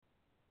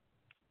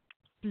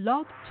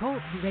Blog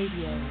Talk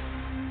Radio.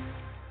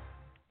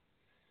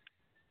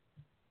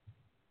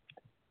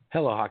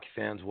 Hello, hockey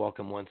fans.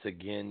 Welcome once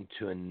again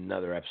to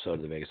another episode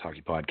of the Vegas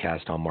Hockey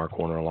Podcast. I'm Mark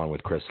Warner along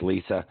with Chris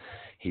Lisa.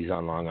 He's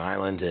on Long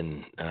Island,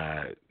 and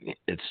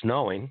it's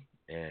snowing,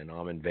 and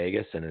I'm in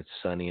Vegas, and it's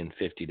sunny and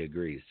 50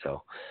 degrees.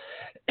 So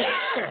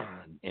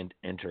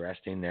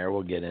interesting there.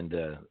 We'll get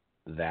into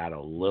that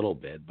a little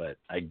bit. But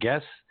I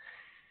guess,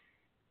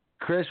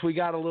 Chris, we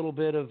got a little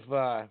bit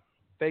of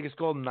Vegas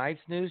Golden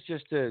Knights news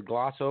just to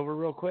gloss over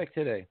real quick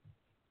today.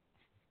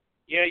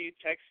 Yeah, you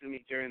texted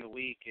me during the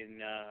week,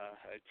 and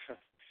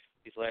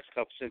these last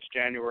couple, since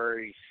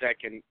January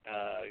 2nd,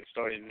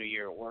 starting the new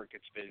year at work,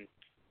 it's been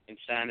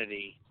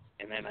insanity.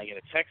 And then I get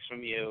a text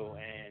from you,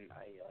 and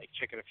I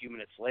check it a few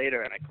minutes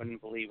later, and I couldn't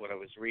believe what I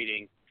was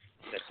reading,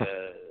 that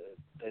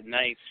the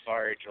Knights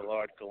fired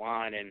Gerard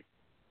Gallant. And,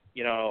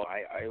 you know,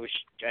 I was,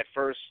 at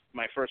first,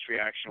 my first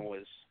reaction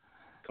was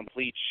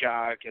complete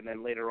shock, and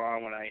then later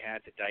on when I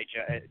had to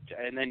digest,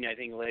 and then I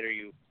think later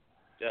you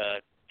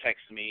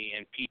texted me,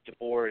 and Pete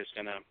DeBoer is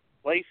going to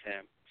place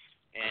him.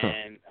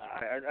 And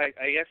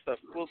I guess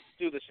we'll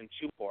do this in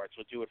two parts.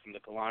 We'll do it from the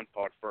Gallant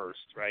part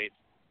first, right?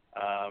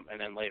 And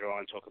then later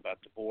on talk about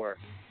DeBoer.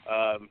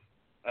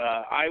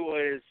 I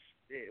was,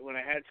 when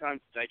I had time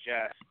to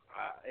digest,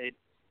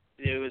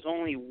 there was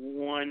only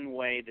one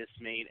way this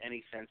made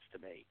any sense to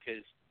me,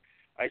 because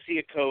I see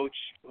a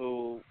coach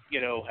who,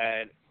 you know,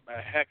 had a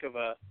heck of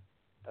a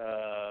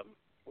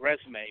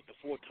resume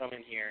before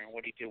coming here and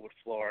what he did with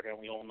Florida, and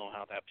we all know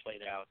how that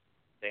played out.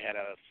 They had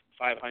a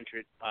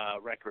 500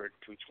 record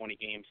through 20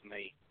 games, and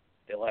they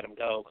let him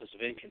go because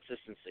of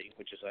inconsistency,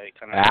 which is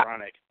kind of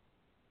ironic.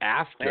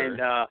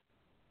 After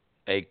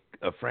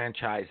a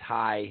franchise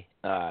high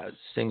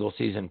single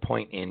season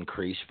point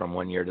increase from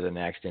one year to the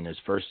next in his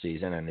first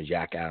season and a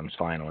Jack Adams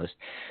finalist.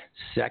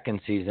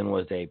 Second season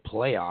was a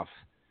playoff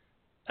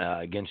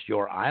against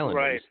your Islanders.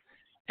 Right.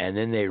 And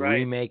then they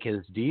remake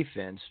his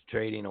defense,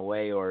 trading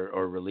away or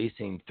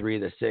releasing 3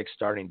 of the 6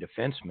 starting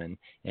defensemen,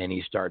 and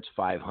he starts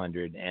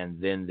 500, and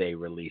then they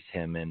release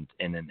him in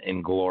an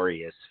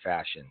inglorious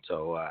fashion.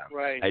 So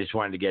I just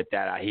wanted to get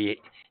that out.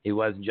 He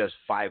wasn't just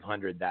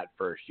 500 that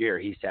first year.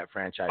 He set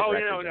franchise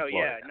records.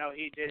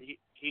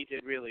 He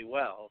did really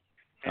well.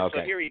 And Okay.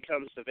 So here he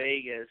comes to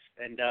Vegas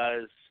and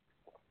does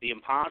the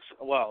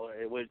impossible. Well,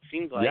 it would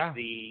seem like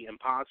the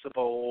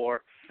impossible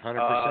or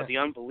the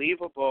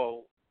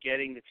unbelievable,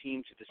 getting the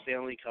team to the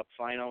Stanley Cup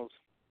Finals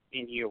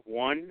in year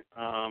one,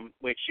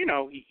 which, you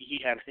know, he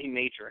had a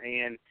major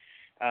hand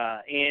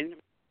in.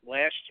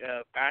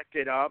 Backed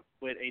it up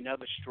with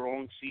another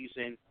strong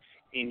season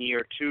in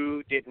year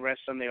two, didn't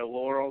rest on their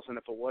laurels, and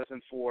if it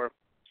wasn't for,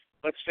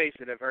 let's face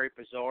it, a very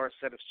bizarre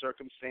set of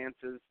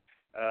circumstances,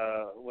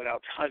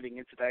 without diving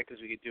into that,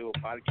 because we could do a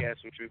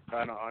podcast, which we've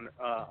done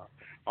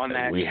on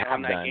that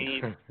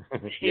game.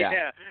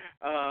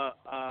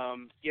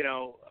 You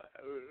know,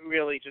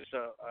 really just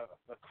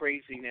a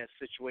craziness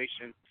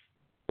situation.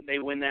 They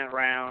win that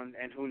round,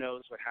 and who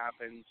knows what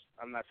happens.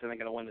 I'm not saying they're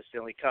going to win the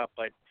Stanley Cup,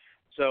 but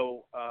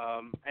so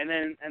and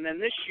then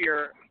this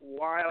year,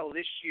 while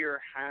this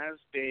year has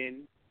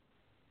been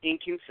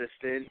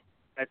inconsistent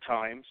at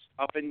times,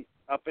 up and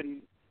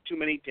too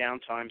many down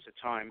times at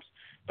times.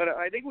 But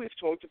I think we've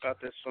talked about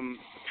this from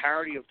the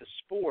parity of the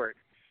sport,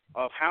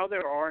 of how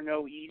there are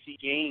no easy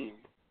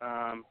games.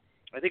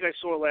 I think I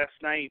saw last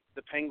night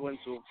the Penguins,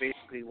 who have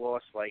basically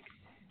lost, like,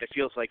 it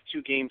feels like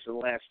 2 games in the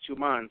last 2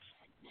 months,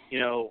 you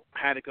know,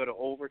 had to go to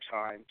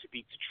overtime to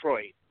beat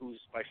Detroit, who's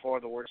by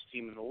far the worst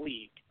team in the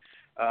league.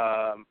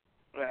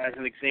 As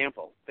an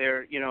example,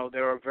 there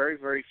are very,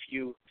 very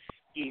few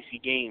easy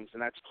games,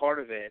 and that's part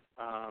of it.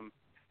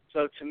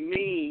 So to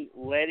me,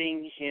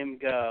 letting him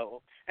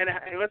go, and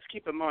let's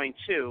keep in mind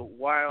too,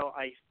 while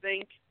I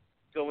think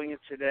going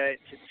into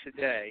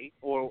today,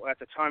 or at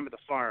the time of the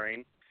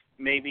firing,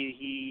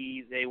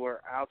 maybe they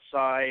were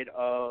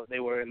they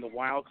were in the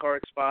wild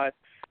card spot.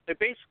 They're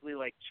basically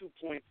like 2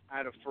 points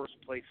out of first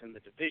place in the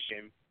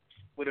division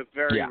with a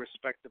very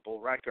respectable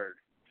record.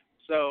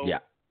 So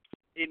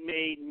it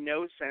made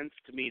no sense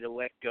to me to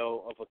let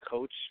go of a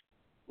coach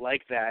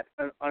like that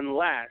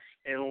unless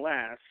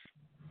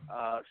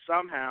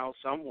somehow,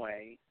 some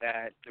way,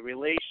 that the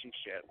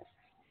relationship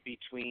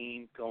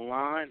between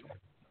Gallant,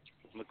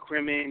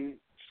 McCrimmon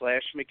 /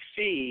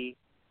 McPhee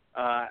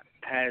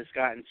has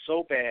gotten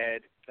so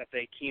bad that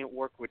they can't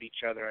work with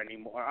each other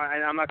anymore.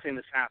 And I'm not saying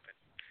this happened.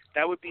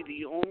 That would be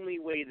the only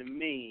way to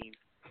me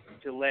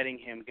to letting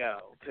him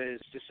go.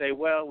 Because to say,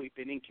 well, we've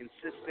been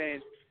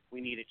inconsistent,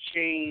 we need a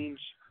change.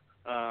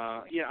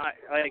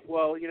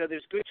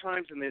 There's good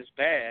times and there's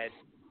bad.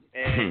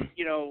 And,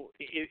 you know,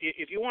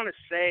 if you want to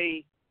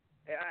say,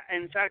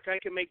 in fact, I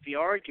can make the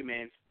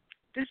argument,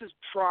 this is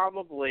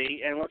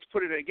probably, and let's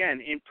put it again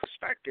in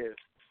perspective,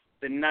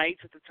 the Knights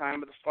at the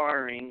time of the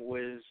firing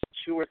was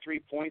 2 or 3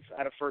 points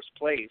out of first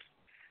place.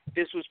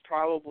 This was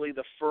probably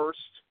the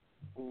first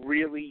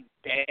really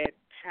bad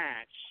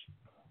patch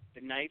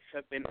the Knights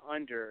have been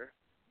under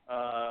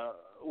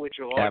with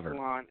Gerard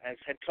Gallant as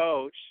head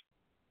coach,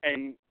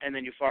 and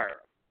then you fire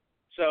him.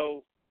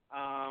 So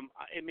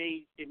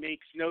it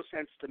makes no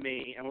sense to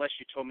me unless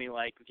you told me,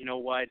 like, you know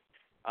what,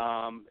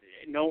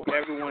 no,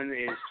 everyone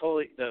is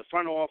totally, the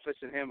front office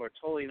and him are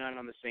totally not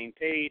on the same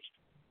page.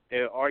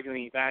 They're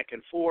arguing back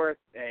and forth,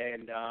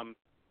 and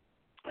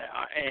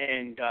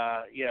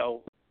you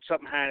know,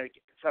 something had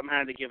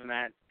to give in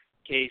that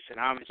case, and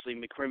obviously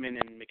McCrimmon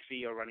and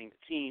McPhee are running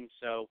the team,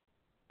 so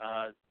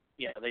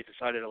yeah, they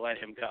decided to let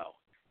him go.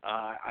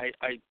 I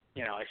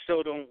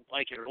still don't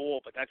like it at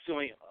all, but that's the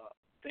only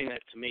thing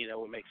that, to me, that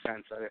would make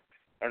sense. I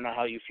don't know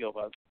how you feel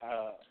about.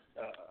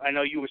 I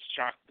know you were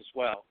shocked as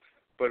well,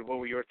 but what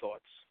were your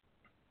thoughts?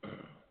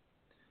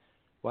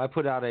 Well, I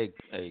put out a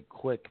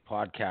quick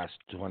podcast,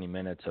 20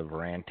 minutes of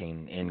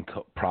ranting,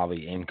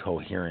 probably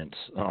incoherence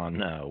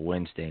on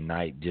Wednesday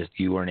night. Just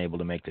you weren't able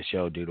to make the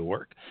show due to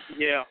work.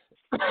 Yeah.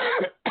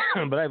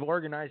 But I've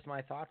organized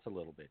my thoughts a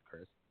little bit,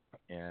 Chris,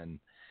 and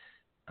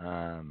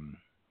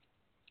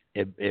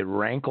it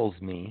rankles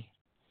me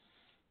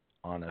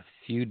on a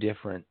few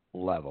different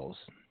levels.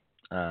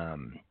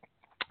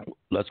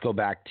 Let's go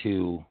back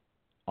to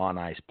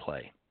on-ice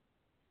play.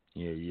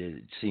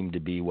 You seem to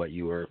be what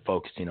you were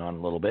focusing on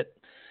a little bit.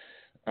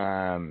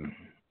 VGK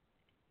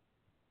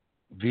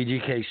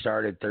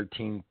started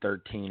 13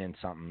 and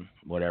something,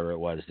 whatever it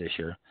was this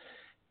year.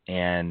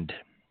 And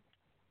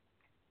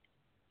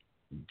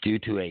due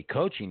to a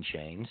coaching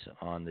change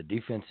on the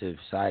defensive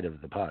side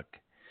of the puck,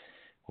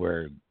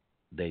 where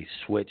they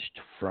switched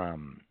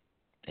from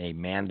a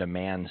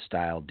man-to-man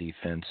style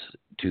defense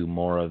to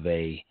more of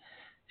a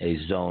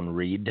zone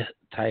read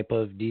type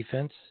of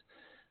defense,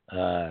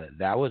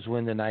 that was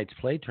when the Knights'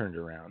 play turned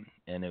around,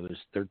 and it was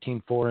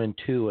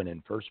 13-4-2 and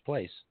in first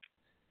place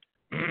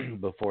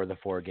before the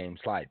 4-game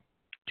slide.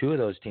 Two of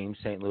those teams,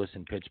 St. Louis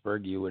and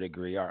Pittsburgh, you would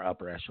agree are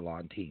upper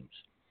echelon teams.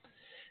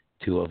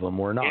 Two of them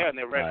were not. Yeah, and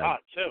they're red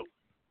hot too.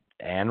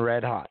 And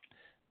red hot.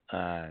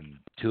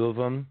 Two of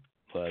them,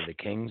 the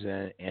Kings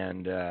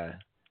and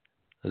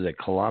was it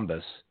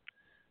Columbus?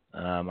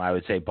 I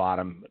would say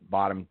bottom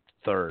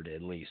third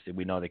at least.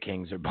 We know the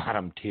Kings are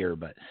bottom tier,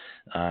 but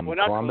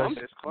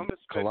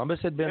Columbus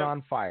had been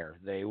on fire.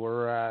 They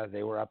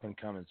were up and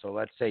coming. So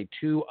let's say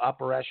two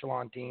upper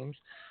echelon teams,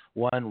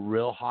 one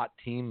real hot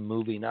team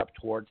moving up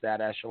towards that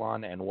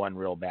echelon, and one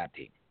real bad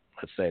team.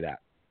 Let's say that.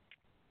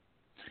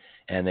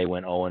 And they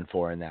went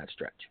 0-4 in that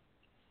stretch.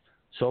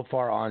 So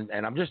far on,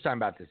 and I'm just talking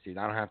about this season.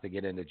 I don't have to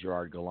get into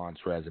Gerard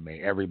Gallant's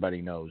resume.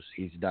 Everybody knows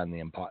he's done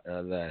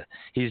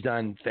he's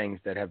done things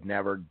that have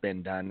never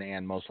been done,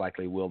 and most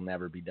likely will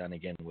never be done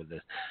again with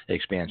this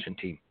expansion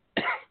team.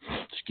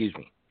 Excuse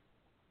me.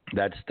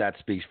 That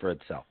speaks for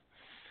itself.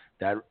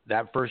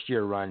 That first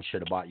year run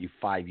should have bought you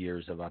 5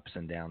 years of ups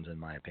and downs, in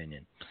my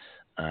opinion.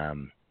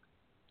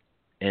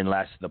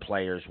 Unless the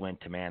players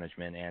went to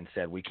management and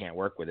said, we can't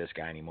work with this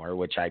guy anymore,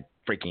 which I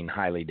freaking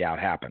highly doubt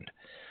happened.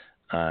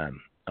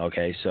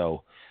 Okay,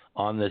 so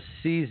on the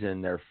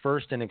season, their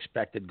first in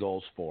expected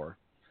goals for,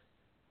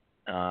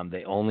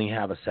 they only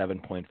have a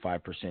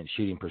 7.5%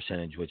 shooting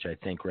percentage, which I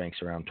think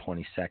ranks around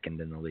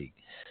 22nd in the league.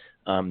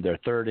 They're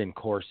third in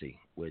Corsi,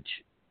 which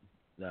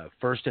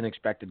first in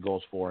expected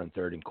goals for and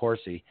third in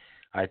Corsi,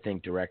 I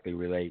think directly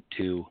relate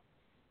to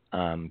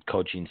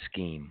coaching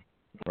scheme,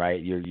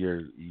 right?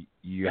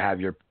 You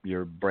have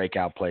your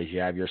breakout plays,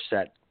 you have your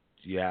set,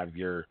 you have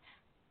your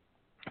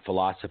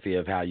philosophy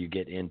of how you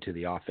get into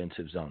the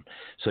offensive zone.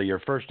 So you're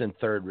first and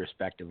third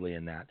respectively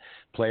in that.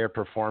 Player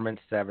performance,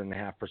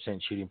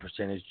 7.5% shooting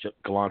percentage.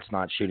 Gallant's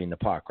not shooting the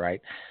puck, right?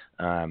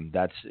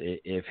 That's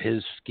if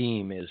his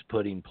scheme is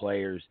putting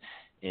players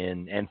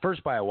in, and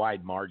first by a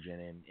wide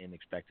margin in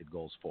expected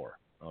goals for.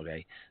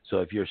 Okay, so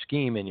if your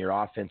scheme and your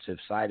offensive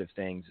side of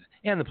things,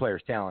 and the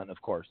player's talent, of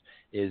course,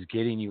 is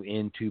getting you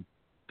into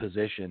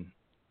position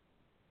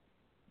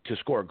to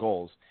score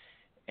goals,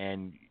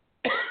 and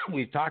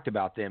we've talked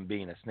about them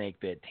being a snake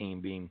bit team,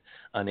 being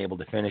unable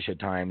to finish at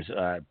times.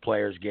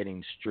 Players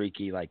getting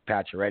streaky, like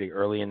Pacioretty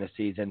early in the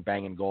season,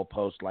 banging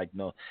goalposts like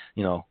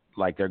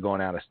like they're going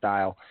out of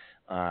style,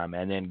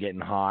 and then getting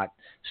hot.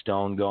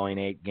 Stone going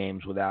 8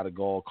 games without a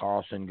goal.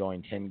 Carlson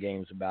going 10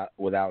 games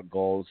without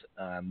goals.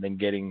 Then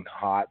getting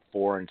hot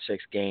 4 and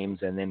 6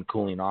 games, and then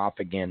cooling off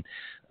again.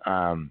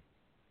 I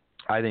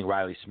think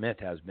Riley Smith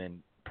has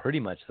been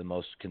pretty much the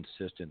most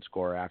consistent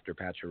scorer after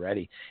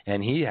Pacioretty,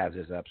 and he has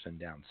his ups and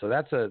downs. So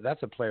that's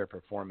a player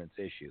performance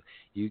issue.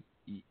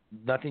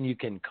 Nothing you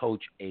can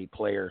coach a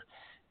player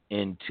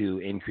into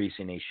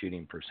increasing a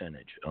shooting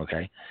percentage.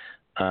 Okay.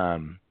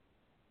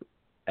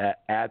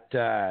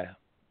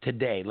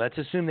 Today, let's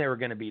assume they were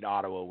going to beat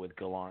Ottawa with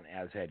Gallant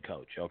as head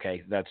coach.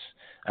 Okay, that's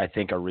I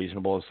think a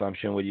reasonable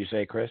assumption. Would you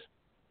say, Chris?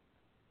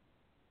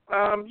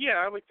 Yeah,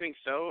 I would think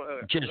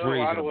so. Just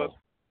reasonable.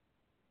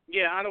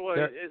 Ottawa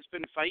has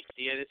been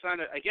feisty, and it's not.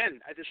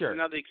 This is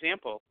another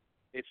example.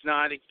 It's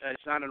not an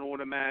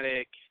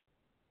automatic,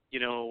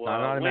 not an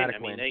automatic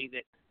win. win. I mean,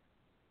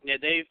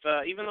 they've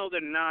even though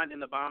they're not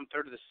in the bottom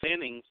third of the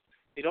standings,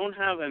 they don't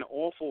have an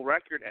awful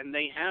record, and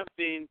they have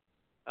been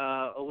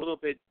a little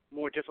bit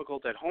more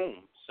difficult at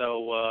home.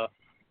 So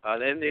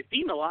then they've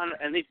beaten a lot of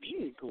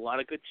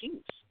good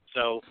teams.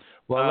 So,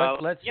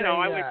 let's say,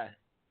 I would.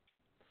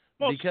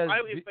 Because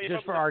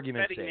just for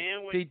argument's sake,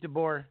 Pete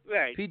DeBoer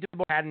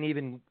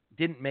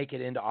didn't make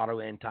it into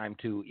Ottawa in time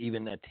to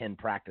even attend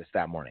practice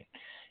that morning.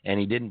 And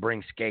he didn't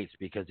bring skates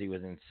because he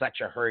was in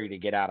such a hurry to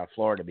get out of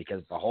Florida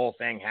because the whole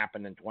thing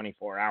happened in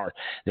 24 hours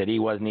that he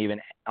wasn't even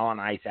on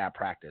ice at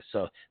practice.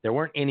 So there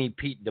weren't any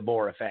Pete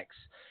DeBoer effects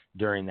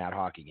during that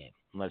hockey game.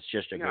 Let's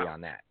just agree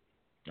on that.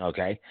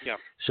 Okay? Yeah.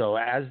 So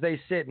as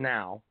they sit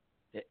now,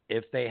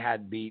 if they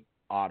had beat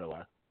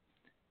Ottawa,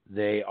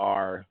 they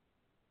are –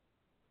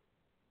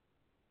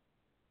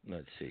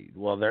 let's see.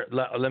 Well,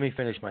 let me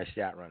finish my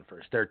stat run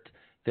first.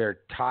 They're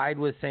tied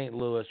with St.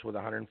 Louis with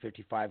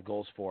 155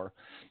 goals for,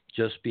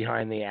 just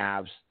behind the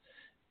Avs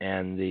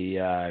and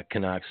the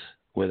Canucks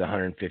with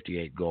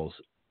 158 goals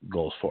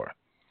for.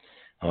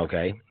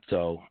 Okay,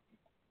 so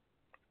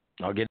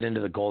I'll get into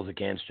the goals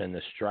against and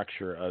the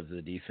structure of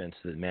the defense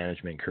that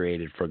management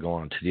created for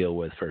Gallant to deal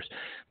with first.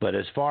 But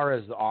as far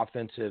as the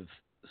offensive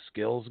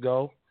skills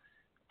go,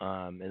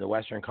 in the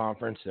Western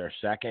Conference, they're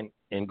second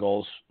in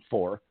goals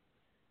for.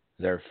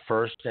 They're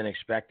first in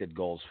expected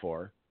goals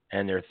for,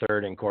 and they're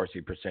third in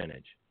Corsi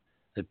percentage.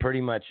 It pretty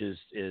much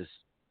is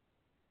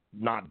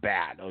not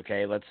bad,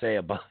 okay? Let's say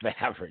above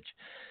average.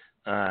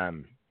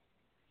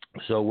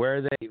 So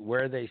where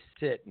they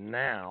sit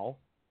now,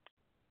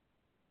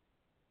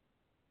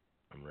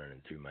 I'm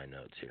running through my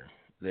notes here.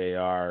 They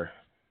are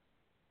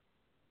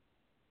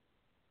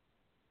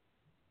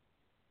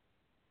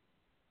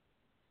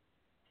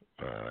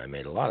I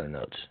made a lot of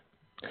notes.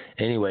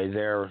 Anyway,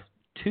 they're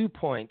 2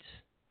 points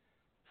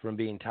from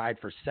being tied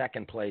for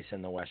second place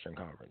in the Western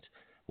Conference,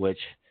 which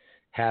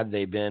had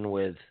they been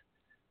with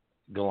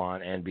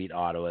Gallant and beat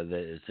Ottawa,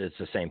 it's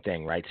the same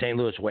thing, right? St.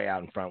 Louis way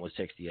out in front with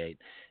 68,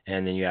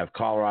 and then you have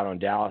Colorado and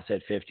Dallas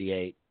at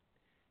 58,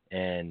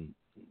 and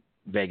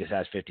Vegas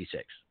has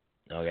 56.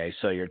 Okay,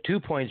 so you're 2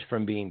 points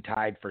from being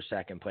tied for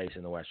second place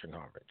in the Western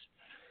Conference.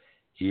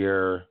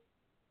 You're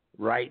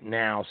right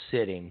now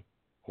sitting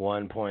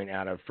 1 point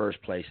out of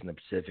first place in the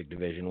Pacific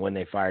Division. When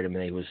they fired him,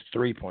 he was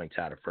 3 points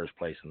out of first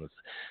place in the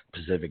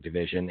Pacific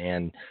Division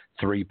and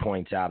 3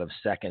 points out of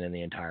second in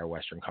the entire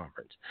Western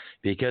Conference.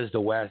 Because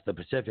the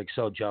Pacific's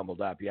so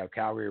jumbled up. You have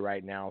Calgary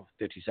right now,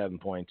 57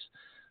 points.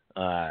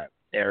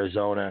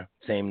 Arizona,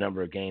 same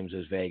number of games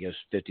as Vegas,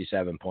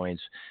 57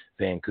 points.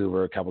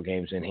 Vancouver, a couple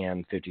games in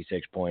hand,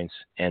 56 points.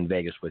 And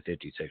Vegas with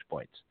 56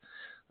 points.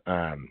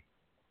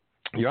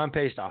 You're on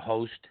pace to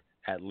host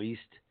at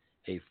least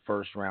a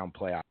first-round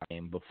playoff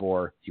game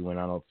before you went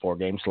on a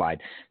 4-game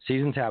slide.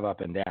 Seasons have up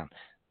and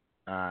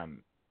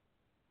down.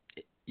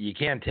 You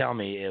can't tell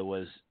me it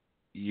was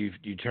you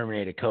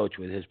terminate a coach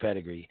with his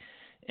pedigree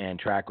and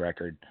track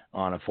record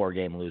on a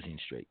 4-game losing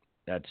streak.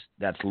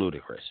 That's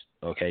ludicrous.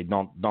 Okay,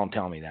 don't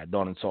tell me that.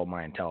 Don't insult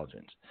my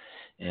intelligence.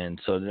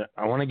 And so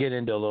I want to get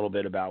into a little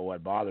bit about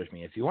what bothers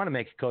me. If you want to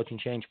make a coaching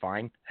change,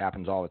 fine.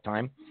 Happens all the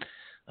time.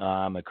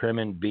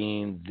 McCrimmon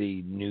being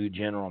the new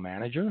general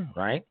manager,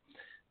 right?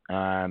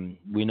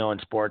 We know in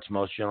sports,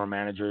 most general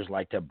managers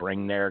like to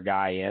bring their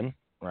guy in,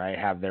 right?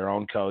 Have their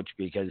own coach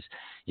because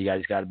you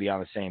guys got to be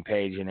on the same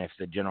page. And if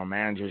the general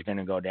manager is going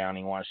to go down,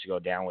 he wants to go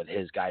down with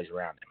his guys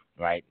around him,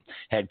 right?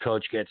 Head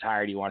coach gets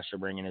hired. He wants to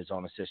bring in his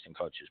own assistant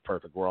coaches.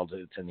 Perfect world.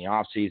 It's in the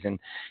off season.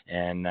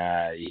 And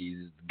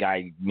the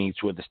guy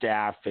meets with the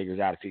staff, figures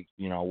out if he,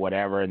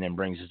 whatever, and then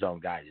brings his own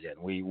guys in.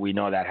 We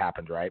know that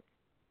happens, right?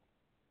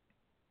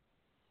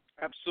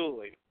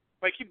 Absolutely.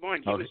 But keep in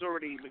mind,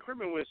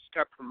 McCrimmon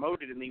got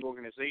promoted in the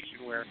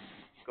organization where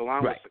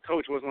Gallant was the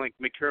coach. It wasn't like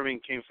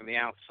McCrimmon came from the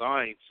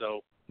outside,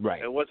 so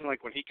it wasn't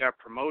like when he got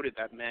promoted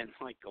that meant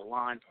like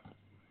Gallant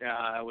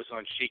was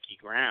on shaky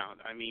ground.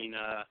 I mean,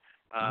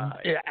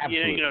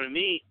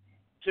 absolutely.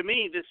 To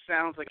me, this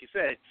sounds like you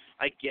said.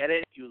 I get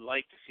it. You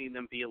like to see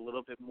them be a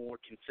little bit more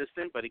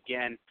consistent, but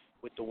again,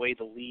 with the way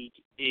the league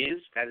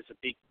is, that is a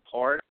big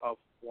part of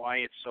why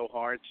it's so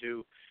hard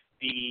to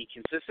be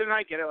consistent. And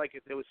I get it. Like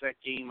if there was that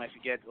game, I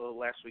forget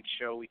last week's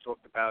show we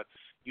talked about.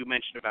 You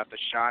mentioned about the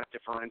shot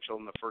differential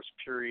in the first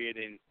period,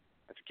 and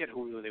I forget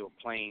who they were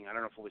playing. I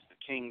don't know if it was the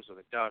Kings or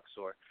the Ducks,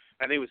 or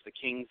I think it was the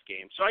Kings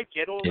game. So I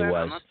get all that.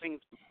 I'm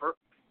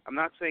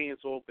not saying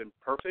it's all been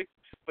perfect,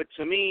 but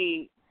to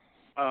me,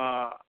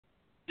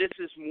 this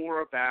is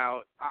more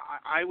about.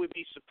 I would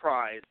be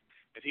surprised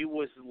if he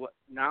was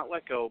not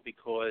let go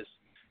because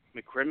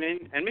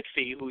McCrimmon and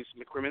McPhee, who's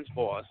McCrimmon's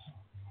boss,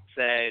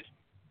 said,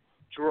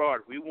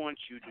 Gerard, we want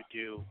you to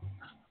do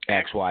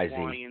X, Y,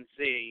 and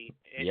Z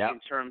in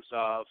terms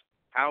of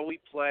how we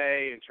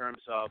play, in terms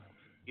of,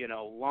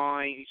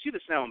 line. You see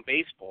this now in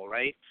baseball,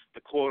 right?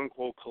 The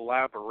quote-unquote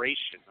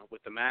collaboration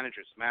with the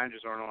managers.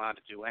 Managers aren't allowed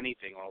to do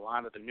anything, or a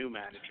lot of the new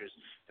managers,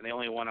 and they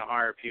only want to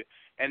hire people.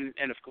 And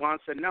if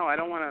Gallant said, no, I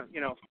don't want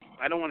to,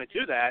 I don't want to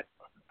do that.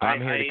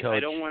 I'm here to coach. I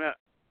don't want to,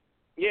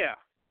 yeah.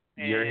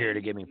 You're here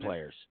to give me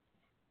players.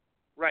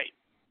 Right.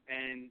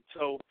 And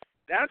so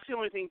that's the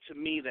only thing to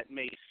me that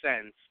makes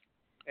sense.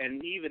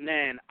 And even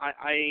then,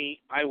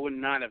 I would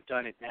not have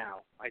done it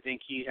now. I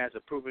think he has a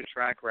proven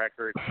track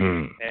record.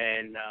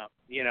 And,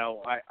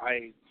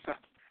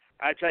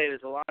 I tell you,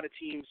 there's a lot of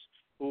teams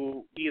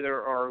who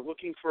either are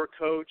looking for a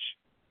coach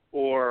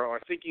or are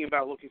thinking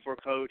about looking for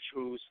a coach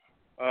whose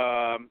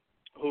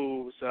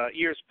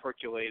ears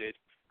percolated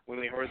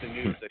when they heard the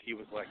news that he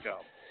was let go?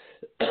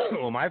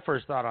 Well, my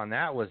first thought on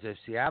that was if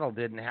Seattle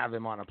didn't have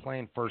him on a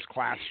plane first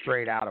class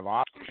straight out of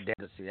Austin down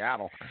to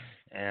Seattle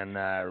and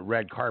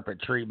red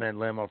carpet treatment,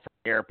 limo from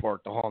the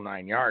airport, the whole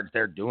 9 yards,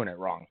 they're doing it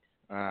wrong.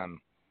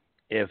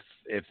 If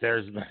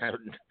there's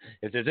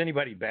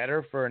anybody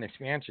better for an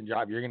expansion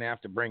job, you're going to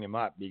have to bring him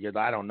up because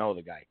I don't know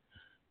the guy.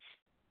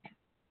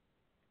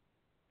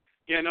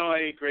 Yeah, no,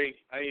 I agree.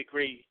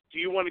 Do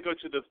you want to go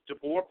to the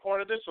DeBoer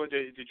part of this, or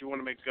did you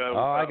want to make?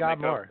 I got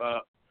more.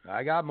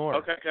 I got more.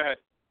 Okay, go ahead.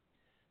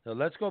 So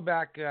let's go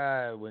back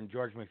when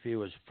George McPhee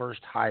was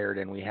first hired,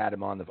 and we had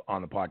him on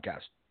the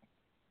podcast.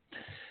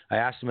 I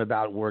asked him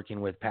about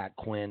working with Pat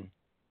Quinn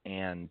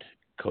and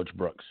Coach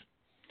Brooks,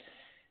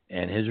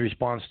 and his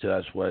response to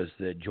us was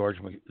that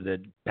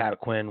that Pat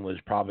Quinn was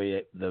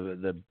probably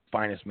the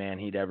finest man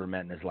he'd ever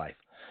met in his life,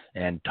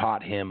 and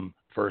taught him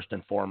first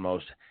and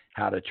foremost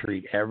how to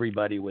treat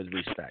everybody with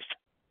respect.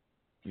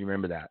 You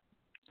remember that?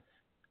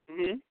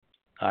 Mm-hmm.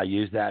 I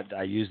used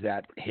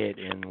that hit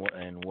in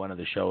one of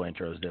the show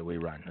intros that we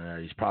run.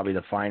 He's probably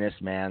the finest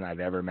man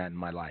I've ever met in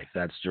my life.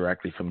 That's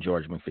directly from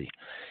George McPhee,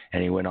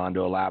 and he went on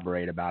to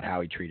elaborate about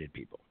how he treated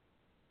people.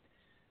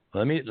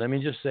 Let me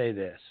just say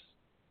this: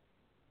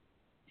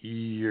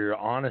 you're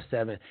on a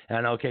 7.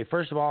 And okay,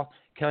 first of all,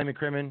 Kelley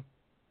McCrimmon,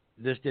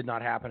 this did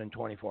not happen in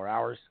 24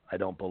 hours. I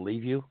don't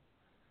believe you.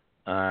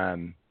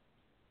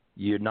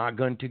 You're not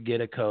going to get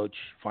a coach,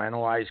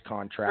 finalize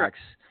contracts,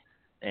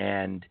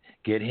 and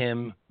get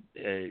him.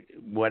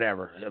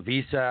 Whatever, a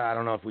visa. I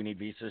don't know if we need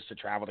visas to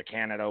travel to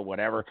Canada,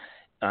 whatever.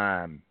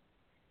 And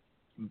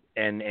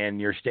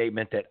your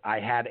statement that I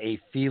had a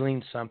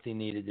feeling something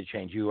needed to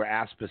change. You were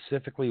asked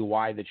specifically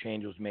why the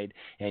change was made,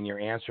 and your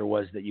answer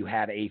was that you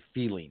had a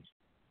feeling.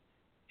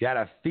 You had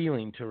a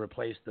feeling to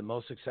replace the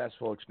most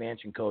successful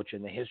expansion coach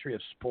in the history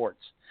of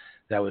sports.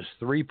 That was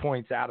 3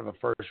 points out of a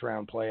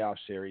first-round playoff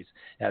series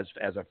as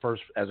a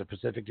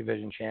Pacific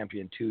Division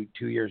champion, two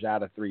years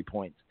out of 3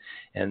 points,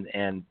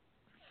 and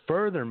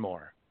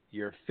furthermore,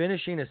 you're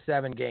finishing a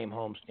 7-game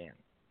homestand.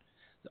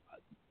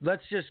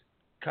 Let's just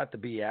cut the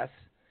BS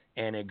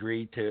and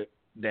agree to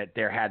that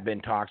there had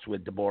been talks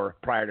with DeBoer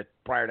prior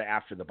to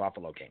after the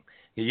Buffalo game.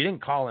 You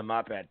didn't call him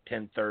up at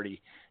 10:30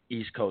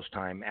 East Coast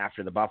time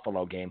after the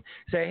Buffalo game.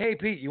 Say, hey,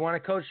 Pete, you want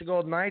to coach the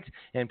Golden Knights?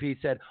 And Pete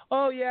said,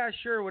 oh, yeah,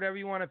 sure, whatever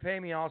you want to pay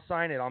me, I'll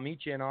sign it. I'll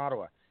meet you in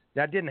Ottawa.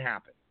 That didn't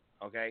happen,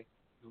 okay?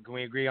 Can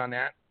we agree on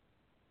that?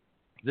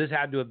 This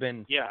had to have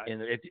been. Yeah.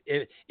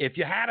 If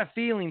you had a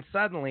feeling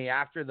suddenly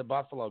after the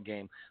Buffalo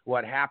game,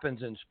 what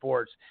happens in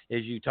sports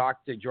is you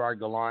talk to Gerard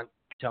Gallant,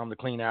 tell him to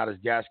clean out his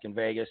desk in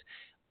Vegas,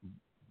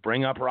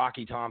 bring up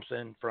Rocky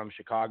Thompson from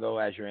Chicago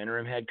as your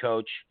interim head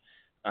coach,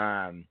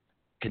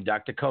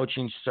 conduct a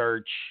coaching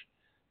search.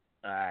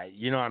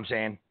 You know what I'm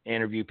saying?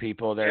 Interview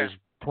people. There's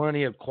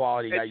plenty of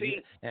quality guys.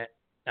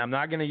 I'm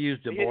not going to use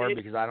DeBoer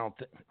because I don't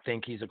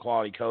think he's a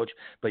quality coach,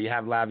 but you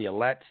have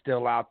Laviolette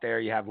still out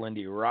there. You have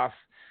Lindy Ruff,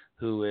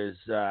 who is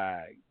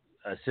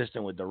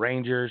assistant with the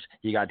Rangers.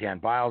 You got Dan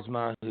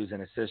Bilesma, who's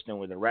an assistant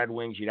with the Red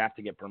Wings. You'd have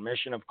to get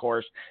permission, of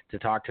course, to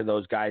talk to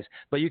those guys.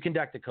 But you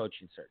conduct a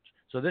coaching search.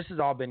 So this has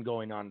all been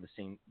going on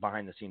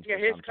behind the scenes. Yeah,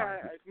 for some time.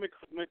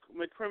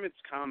 McCrimmon's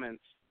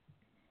comments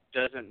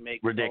doesn't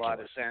make a lot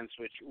of sense.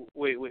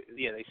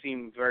 They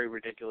seem very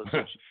ridiculous,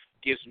 which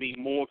gives me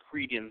more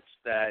credence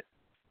that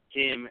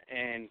him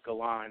and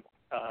Gallant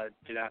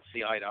do not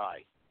see eye to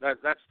eye.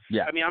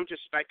 I mean, I'm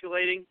just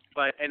speculating,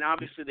 and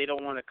obviously they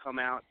don't want to come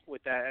out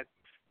with that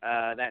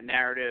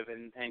narrative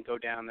and go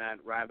down that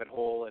rabbit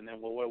hole. And then,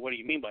 well, what do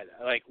you mean by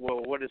that? Like,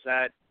 well, what is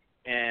that?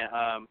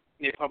 And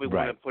they probably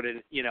want to put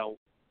it,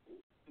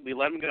 we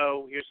let him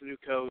go. Here's the new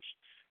coach.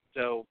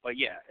 So, but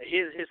yeah,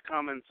 his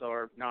comments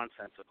are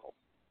nonsensical.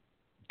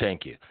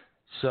 Thank you.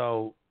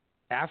 So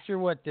after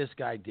what this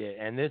guy did,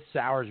 and this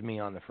sours me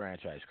on the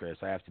franchise, Chris,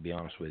 I have to be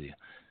honest with you.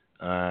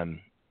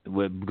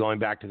 Going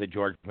back to the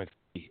George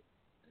McPhee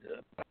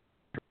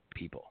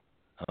people,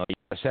 you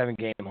have a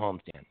 7-game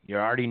homestand. You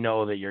already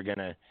know that you're going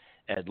to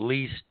at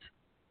least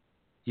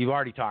 – you've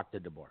already talked to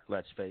DeBoer.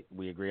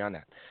 We agree on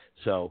that.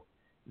 So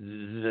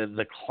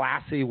the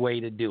classy way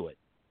to do it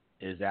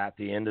is at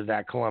the end of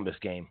that Columbus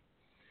game,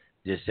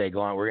 just say, go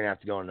on, we're going to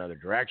have to go in another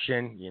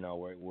direction.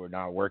 We're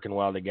not working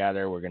well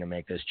together. We're going to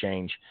make this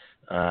change.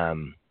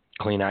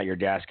 Clean out your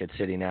desk at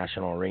City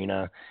National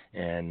Arena,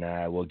 and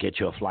we'll get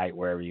you a flight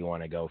wherever you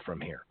want to go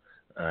from here.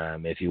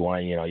 If you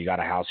want, you got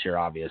a house here,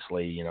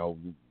 obviously,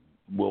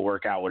 we'll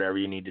work out whatever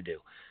you need to do.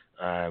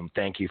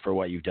 Thank you for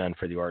what you've done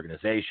for the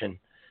organization.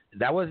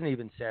 That wasn't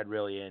even said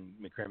really in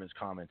McCrimmon's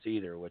comments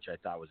either, which I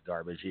thought was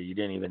garbage. You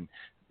didn't even,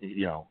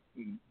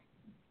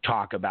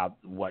 talk about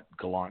what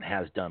Gallant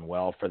has done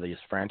well for this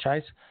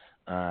franchise.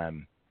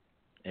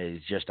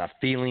 It's just a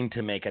feeling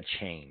to make a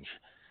change.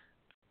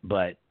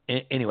 But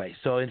anyway,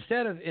 so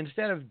instead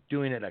of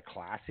doing it a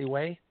classy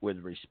way with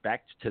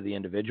respect to the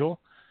individual,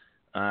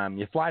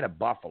 you fly to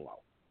Buffalo,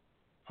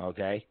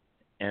 okay,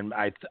 And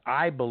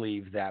I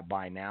believe that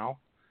by now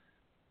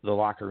the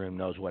locker room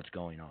knows what's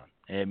going on.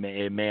 It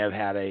may have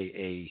had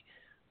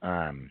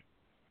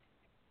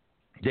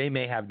they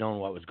may have known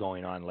what was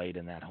going on late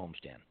in that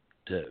homestand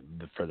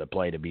for the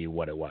play to be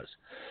what it was.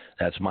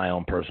 That's my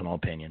own personal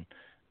opinion.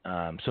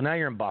 So now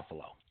you're in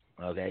Buffalo,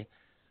 okay?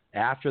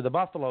 After the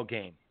Buffalo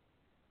game,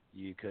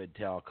 you could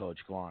tell Coach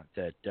Gallant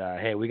that,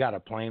 hey, we got a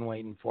plane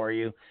waiting for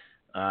you.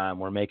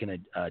 We're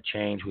making a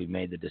change. We've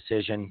made the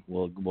decision.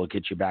 We'll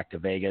get you back to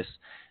Vegas,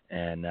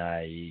 and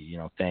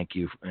thank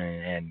you,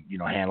 and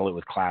handle it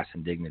with class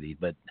and dignity.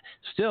 But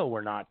still,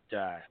 we're not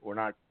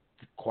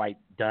quite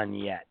done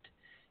yet.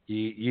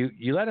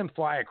 You let him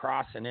fly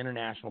across an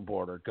international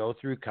border, go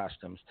through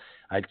customs.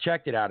 I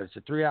checked it out. It's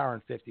a 3-hour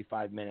and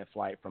 55-minute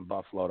flight from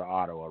Buffalo to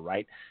Ottawa,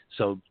 right?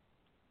 So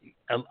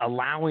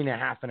allowing a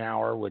half an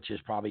hour, which is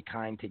probably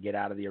kind to get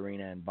out of the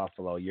arena in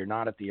Buffalo, you're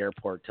not at the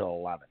airport till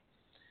 11.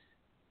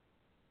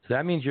 So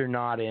that means you're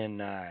not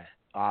in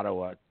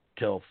Ottawa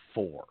till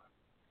 4.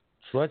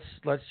 So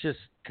let's just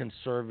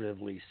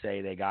conservatively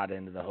say they got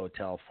into the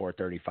hotel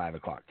 4:30, 5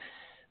 o'clock.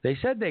 They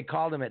said they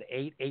called him at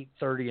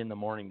 8:30 in the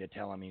morning to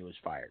tell him he was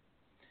fired.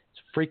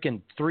 It's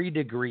freaking 3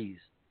 degrees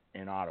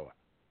in Ottawa.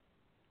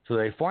 So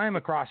they fly him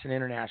across an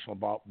international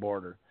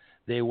border.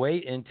 They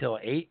wait until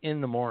 8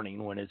 in the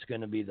morning when it's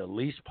going to be the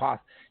least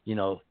possible.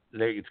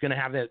 It's going to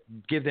have to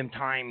give them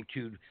time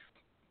to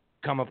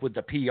come up with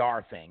the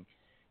PR thing.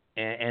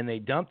 And they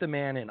dumped the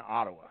man in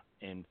Ottawa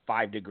in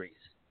 5 degrees.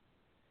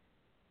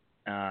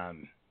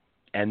 And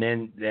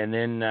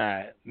then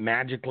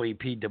magically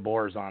Pete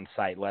DeBoer's on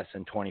site less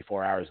than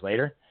 24 hours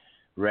later,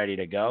 ready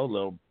to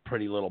go.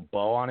 Pretty little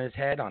bow on his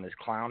head, on his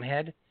clown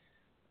head.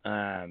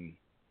 To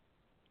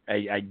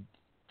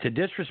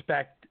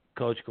disrespect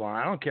Coach Gallant,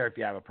 I don't care if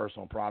you have a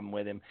personal problem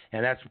with him,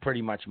 and that's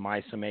pretty much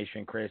my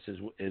summation, Chris.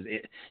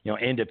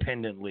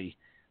 Independently,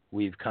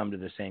 we've come to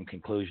the same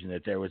conclusion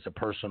that there was a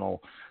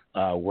personal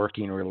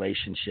working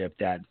relationship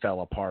that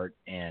fell apart.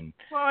 And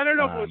well, I don't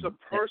know if it was a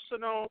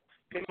personal.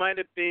 It might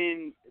have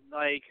been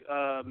like,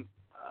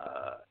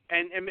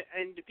 and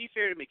to be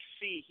fair to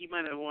McPhee, he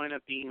might have wound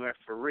up being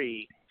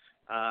referee.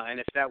 And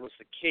if that was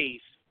the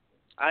case,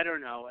 I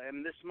don't know.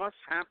 And this must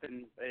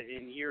happen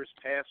in years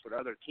past with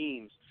other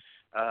teams,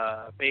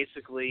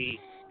 basically,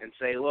 and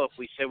say, look,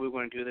 we said we were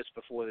going to do this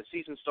before the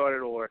season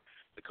started, or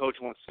the coach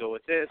wants to go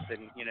with this,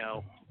 and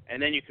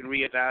then you can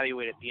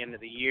reevaluate at the end of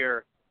the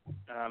year.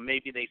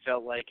 Maybe they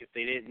felt like if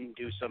they didn't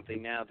do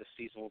something now, the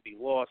season will be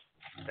lost.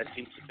 That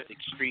seems a bit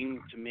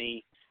extreme to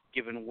me,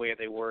 given where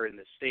they were in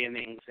the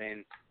standings,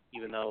 and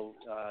even though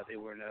they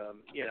were in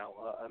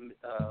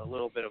a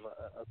little bit of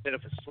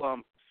a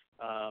slump.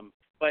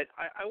 But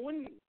I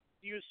wouldn't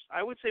use.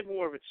 I would say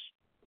more of it's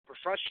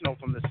professional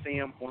from the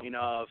standpoint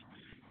of,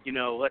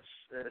 let's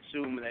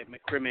assume that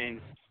McCrimmon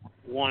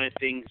wanted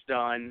things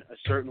done a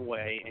certain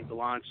way and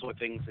Gallant saw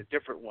things a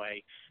different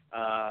way.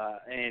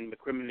 And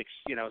McCrimmon,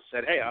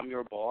 said, hey, I'm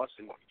your boss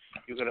and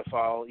you're going to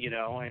follow,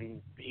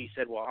 and he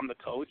said, well, I'm the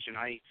coach and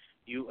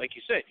you, like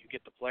you said, you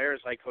get the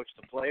players, I coach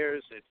the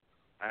players,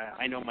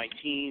 I know my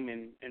team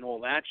and all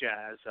that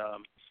jazz.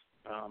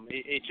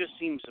 It just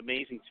seems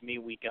amazing to me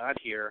we got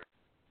here.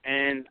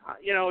 And,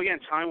 again,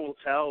 time will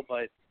tell,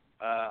 but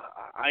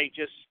I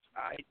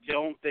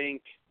don't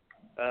think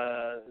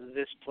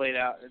this played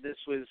out. This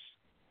was,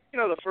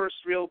 the first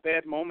real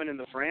bad moment in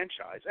the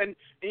franchise. And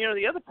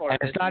the other part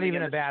it's not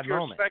even a bad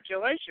moment.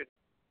 Speculation.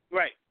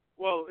 Right.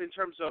 Well, in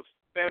terms of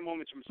bad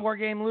moments from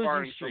 4-game losing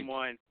firing streak.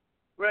 someone.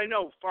 Right,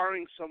 no,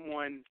 firing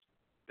someone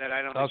that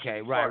I don't think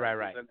okay,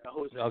 right.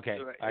 Okay,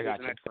 I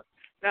got you.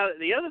 Now,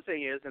 the other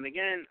thing is, and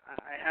again,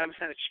 I haven't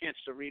had a chance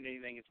to read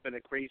anything. It's been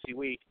a crazy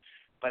week.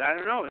 But I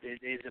don't know. Is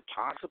it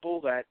possible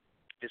that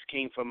this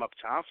came from up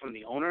top, from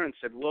the owner, and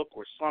said, look,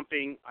 we're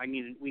slumping.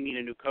 We need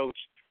a new coach.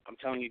 I'm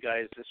telling you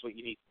guys, this is what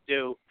you need to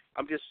do.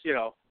 I'm just, there's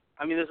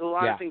a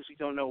lot of things we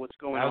don't know what's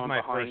going on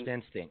behind. That was my first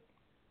instinct.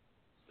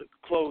 The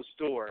closed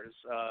doors.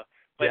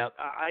 But yep.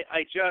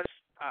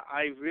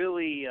 I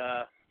really,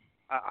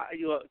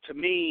 to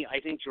me, I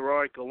think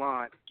Gerard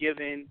Gallant,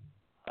 given,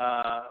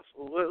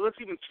 let's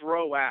even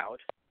throw out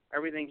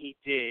everything he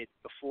did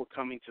before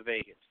coming to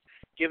Vegas.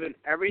 Given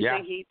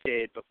everything he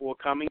did before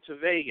coming to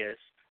Vegas,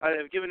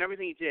 given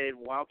everything he did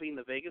while being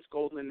the Vegas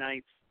Golden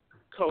Knights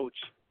coach,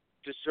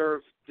 to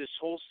serve this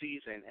whole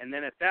season, and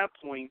then at that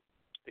point,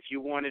 if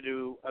you wanted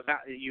to,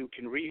 you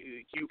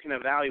can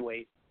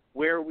evaluate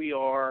where we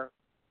are,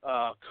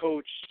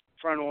 coach,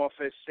 front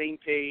office, same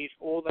page,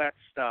 all that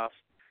stuff.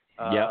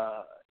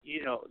 That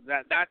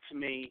to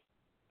me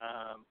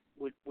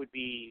would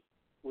be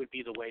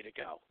the way to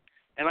go.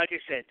 And like I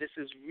said, this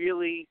is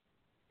really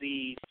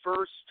the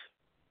first,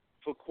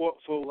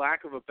 for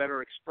lack of a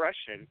better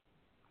expression,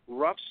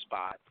 rough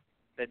spot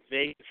that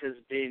Vegas has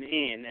been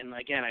in. And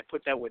again, I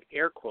put that with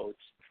air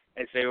quotes,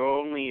 as they were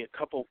only a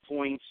couple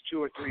points,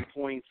 2 or 3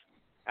 points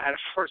out of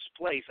first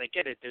place. I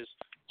get it. There's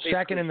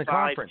second in the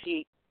conference.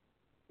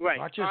 Right.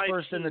 Not just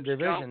first in the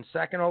division,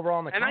 second overall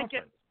in the conference.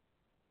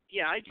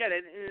 I get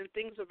it. And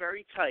things are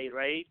very tight,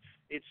 right?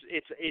 It's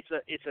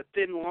a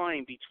thin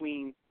line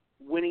between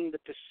winning the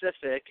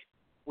Pacific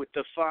with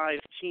the 5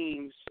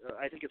 teams,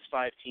 I think it's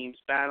 5 teams,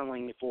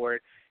 battling for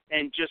it,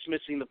 and just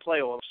missing the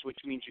playoffs, which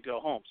means you go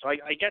home. So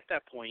I get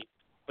that point,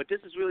 but this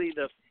is really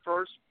the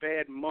first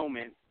bad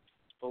moment,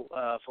 for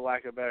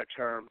lack of a better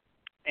term,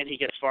 and he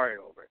gets fired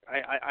over it.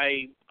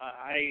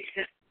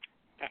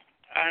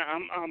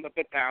 I'm a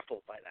bit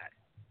baffled by that.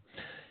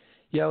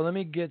 Yeah, well, let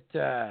me get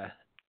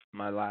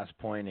my last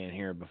point in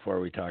here before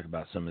we talk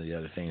about some of the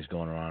other things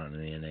going on in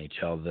the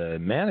NHL. The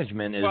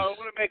management is... Well, I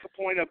want to make a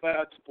point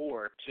about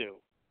DeBoer, too.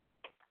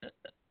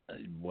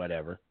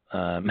 Whatever.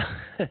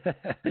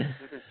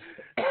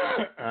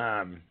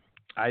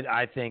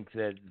 I think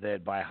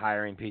that by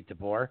hiring Pete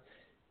DeBoer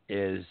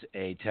is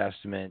a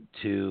testament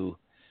to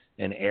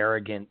an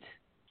arrogant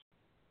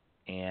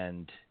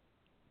and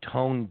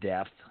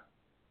tone-deaf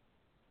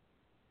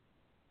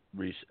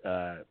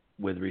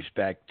with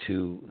respect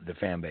to the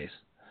fan base.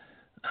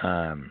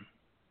 I'm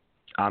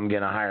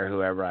going to hire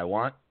whoever I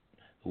want.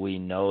 We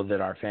know that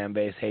our fan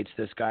base hates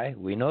this guy.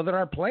 We know that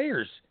our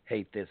players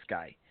hate this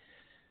guy.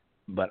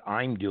 But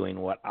I'm doing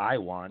what I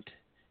want,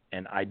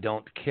 and I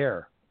don't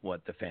care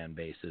what the fan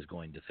base is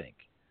going to think.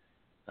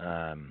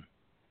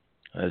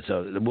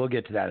 So we'll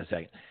get to that in a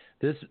second.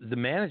 The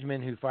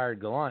management who fired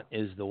Gallant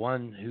is the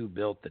one who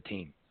built the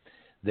team.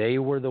 They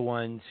were the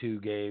ones who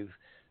gave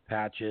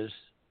patches,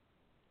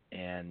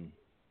 and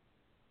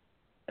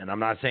I'm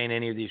not saying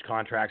any of these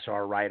contracts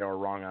are right or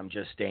wrong. I'm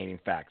just stating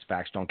facts.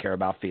 Facts don't care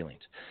about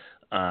feelings.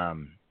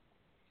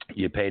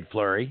 You paid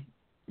Fleury.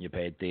 You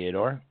paid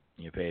Theodore.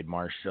 You paid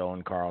Marchand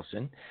and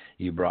Carlson.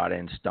 You brought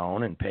in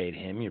Stone and paid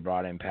him. You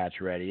brought in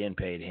Pacioretty and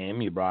paid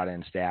him. You brought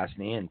in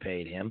Stastny and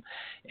paid him.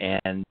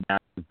 And now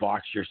you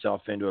boxed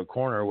yourself into a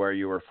corner where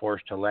you were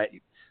forced to let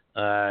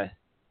Gusev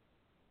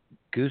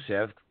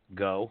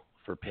go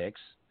for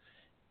picks.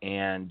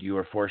 And you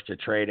were forced to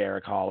trade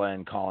Eric Holla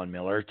and Colin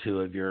Miller,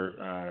 2 of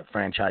your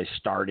franchise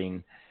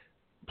starting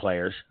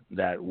players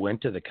that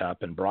went to the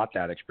Cup and brought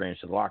that experience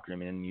to the locker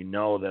room. And you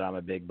know that I'm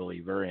a big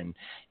believer in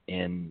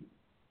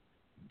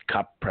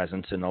Cup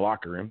presence in the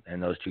locker room,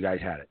 and those 2 guys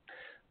had it.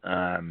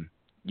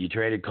 You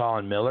traded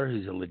Colin Miller,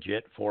 who's a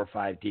legit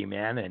 4-5 D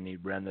man, and he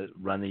run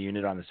the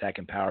unit on the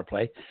second power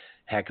play.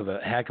 Heck of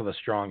a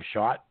strong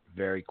shot,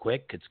 very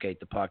quick, could skate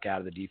the puck out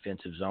of the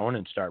defensive zone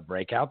and start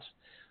breakouts.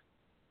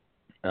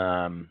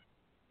 So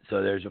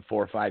there's a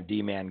 4-5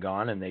 D man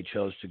gone, and they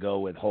chose to go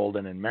with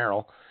Holden and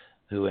Merrill,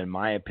 who, in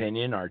my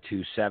opinion, are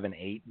 2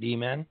 7-8 D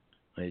men.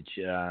 Which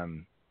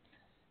and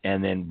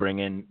then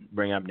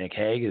bring up Nick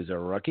Hague as a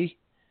rookie.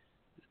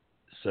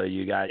 So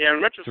you got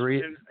in retrospect,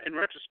 3.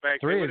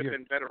 They would have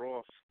been better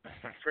off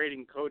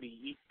trading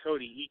Cody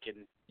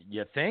Eakin.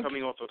 You think?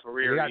 Coming off a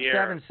career year. We got year.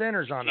 7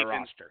 centers on the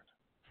roster.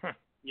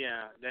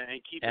 Yeah,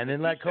 and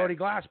then let Cody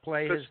Glass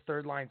play his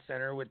third-line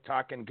center with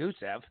Tuck and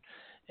Gusev,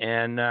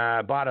 and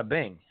bada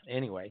bing.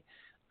 Anyway.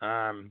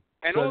 And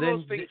all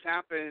those things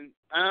happen.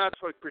 I'm not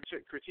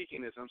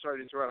critiquing this. I'm sorry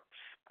to interrupt.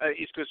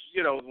 It's because,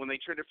 when they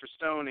traded for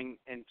Stone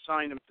and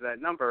signed him to that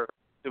number,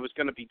 there was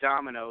going to be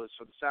dominoes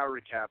for the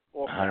salary cap.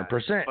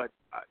 100%.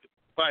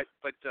 But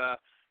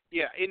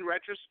in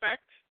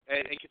retrospect,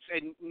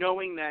 and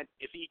knowing that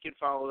if he could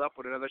follow up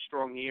with another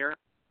strong year,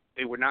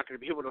 they were not going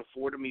to be able to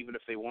afford him even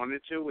if they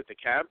wanted to with the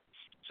cap.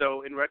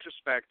 So in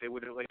retrospect, they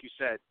would have, like you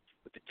said,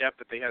 with the depth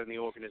that they had in the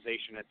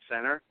organization at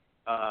center,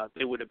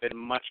 they would have been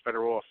much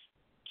better off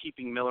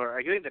keeping Miller.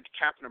 I think that the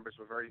cap numbers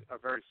are very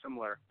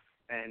similar,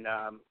 and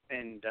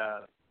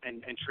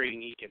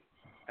trading Eakin.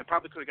 I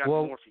probably could have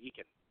gotten more for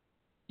Eakin.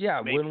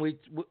 Yeah, maybe.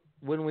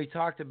 when we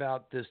talked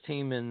about this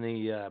team in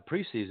the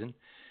preseason,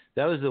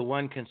 that was the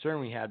one concern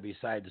we had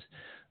besides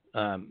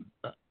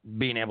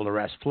being able to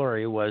rest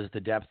Fleury was the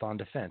depth on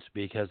defense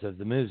because of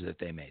the moves that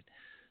they made.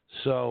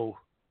 So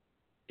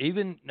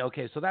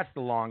so that's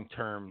the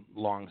long-term,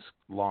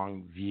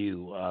 long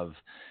view of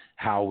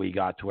how we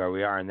got to where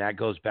we are, and that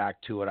goes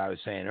back to what I was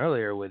saying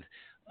earlier with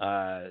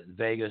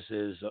Vegas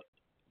is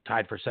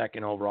tied for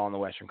second overall in the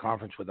Western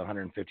Conference with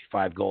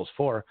 155 goals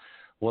for.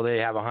 Well, they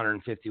have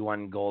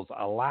 151 goals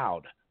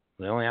allowed.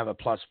 They only have a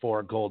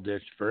 +4 goal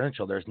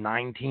differential. There's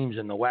 9 teams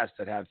in the West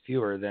that have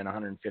fewer than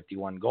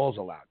 151 goals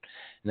allowed.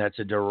 And that's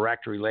a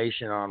direct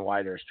relation on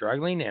why they're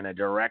struggling and a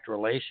direct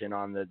relation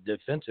on the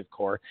defensive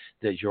core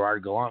that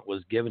Gerard Gallant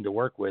was given to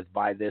work with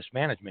by this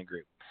management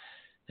group.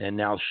 And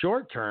now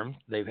short term,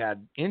 they've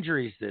had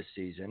injuries this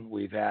season.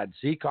 We've had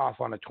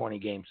Zekoff on a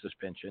 20-game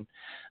suspension.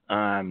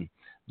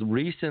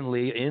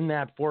 Recently, in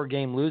that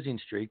 4-game losing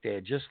streak, they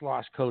had just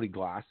lost Cody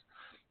Glass.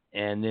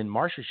 And then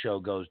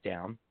Marchand goes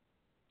down.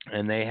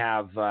 And they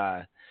have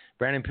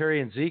Brandon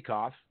Perry and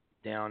Zekoff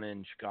down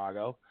in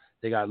Chicago.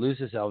 They got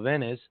Lucis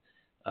Alvenes,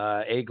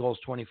 8 goals,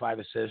 25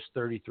 assists,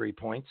 33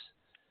 points.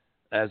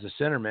 As a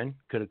centerman,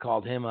 could have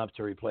called him up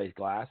to replace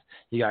Glass.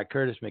 You got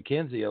Curtis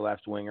McKenzie, a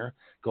left winger,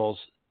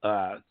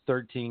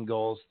 13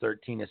 goals,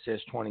 13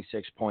 assists,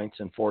 26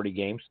 points in 40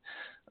 games.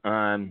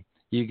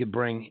 You could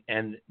bring,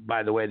 and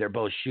by the way, they're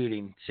both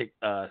shooting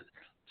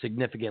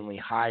significantly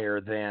higher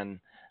than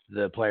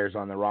the players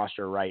on the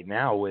roster right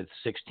now with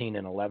 16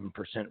 and 11%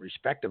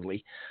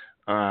 respectively.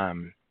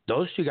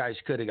 those two guys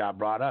could have got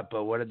brought up,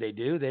 but what did they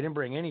do? They didn't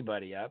bring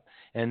anybody up,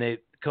 and the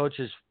coach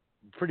is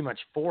pretty much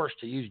forced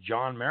to use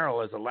John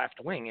Merrill as a left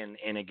wing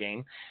in a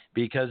game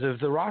because of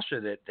the roster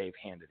that they've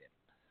handed him.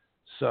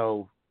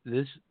 So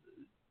this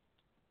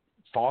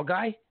fall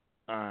guy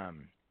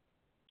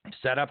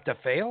set up to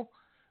fail?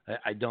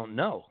 I don't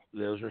know.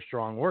 Those are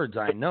strong words,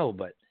 I know,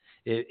 but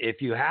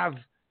if you have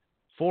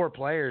four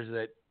players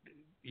that,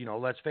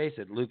 let's face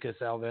it, Lucas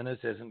Alvenis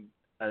isn't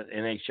an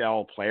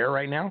NHL player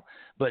right now,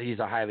 but he's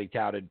a highly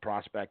touted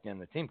prospect in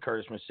the team.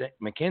 Curtis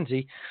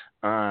McKenzie,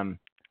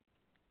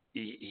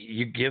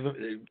 you give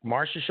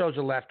Marcia shows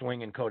a left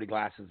wing and Cody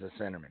Glass is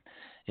a centerman.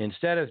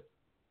 Instead of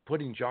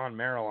putting John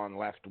Merrill on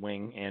left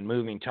wing and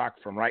moving Tuck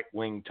from right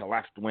wing to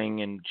left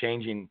wing and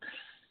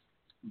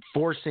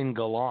forcing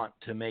Gallant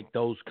to make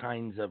those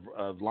kinds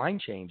of line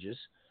changes,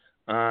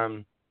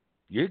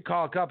 you'd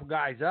call a couple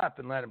guys up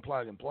and let them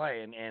plug and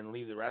play and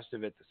leave the rest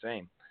of it the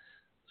same.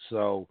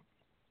 So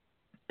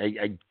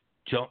I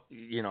don't,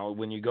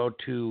 when you go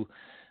to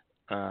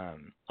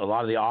a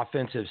lot of the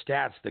offensive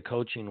stats, the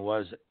coaching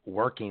was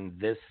working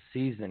this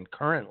season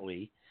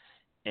currently,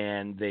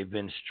 and they've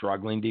been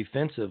struggling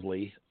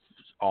defensively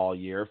all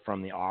year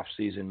from the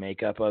off-season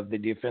makeup of the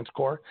defense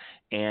corps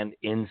and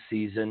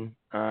in-season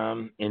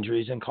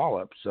injuries and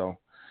call-ups. So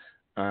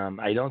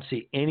I don't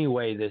see any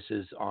way this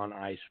is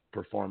on-ice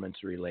performance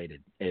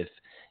related.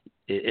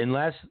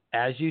 Unless,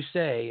 as you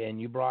say,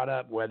 and you brought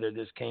up whether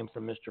this came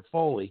from Mr.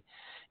 Foley,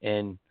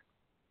 and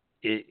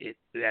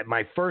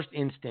my first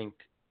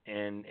instinct,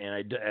 and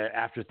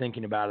after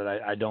thinking about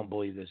it, I don't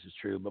believe this is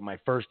true, but my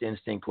first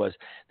instinct was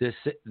this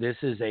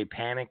is a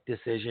panic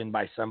decision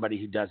by somebody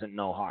who doesn't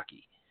know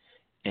hockey.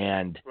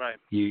 And right.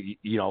 you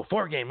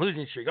 4-game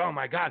losing streak. Oh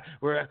my God,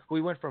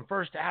 we went from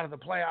first to out of the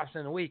playoffs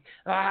in a week.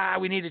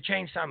 We need to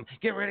change something.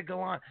 Get ready to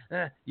go on.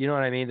 You know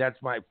what I mean?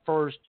 That's my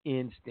first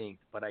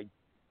instinct, but I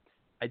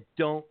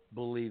don't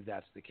believe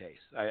that's the case.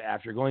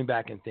 After going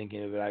back and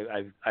thinking of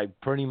it, I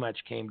pretty much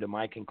came to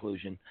my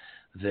conclusion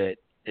that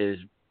is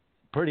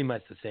pretty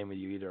much the same with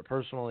you, either a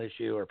personal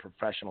issue or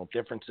professional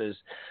differences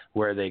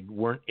where they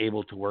weren't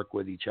able to work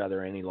with each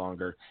other any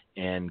longer,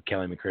 and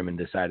Kelley McCrimmon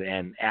decided.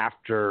 And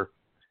after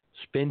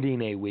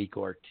spending a week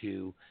or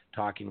two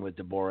talking with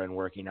DeBoer and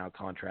working out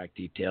contract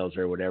details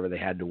or whatever they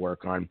had to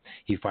work on,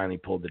 he finally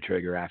pulled the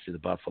trigger after the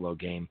Buffalo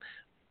game.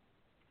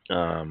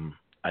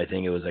 I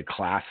think it was a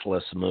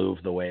classless move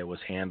the way it was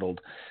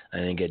handled. I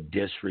think it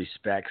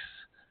disrespects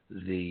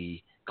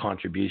the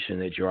contribution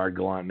that Gerard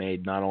Gallant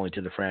made not only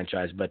to the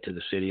franchise but to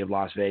the city of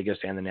Las Vegas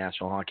and the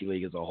National Hockey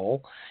League as a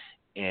whole.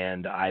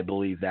 And I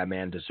believe that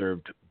man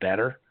deserved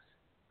better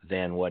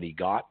than what he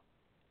got.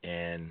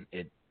 And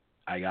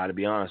I got to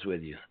be honest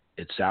with you,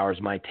 it sours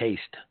my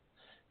taste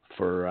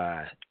for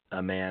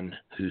a man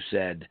who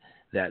said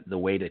that the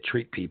way to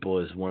treat people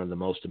is one of the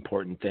most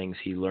important things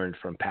he learned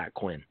from Pat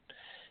Quinn.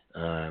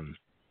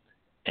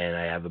 And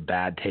I have a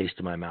bad taste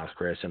in my mouth,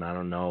 Chris, and I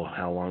don't know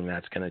how long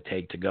that's going to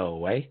take to go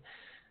away,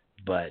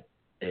 but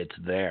it's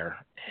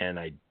there. And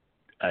I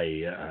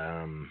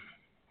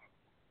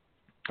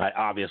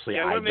obviously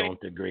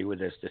don't agree with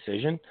this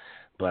decision,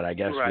 but I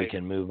guess we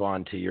can move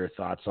on to your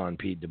thoughts on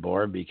Pete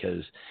DeBoer,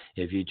 because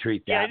if you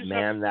treat that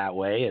man that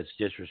way, it's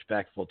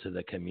disrespectful to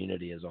the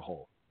community as a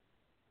whole.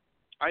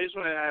 I just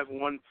want to have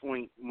one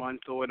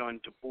thought on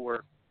DeBoer,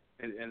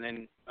 and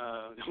then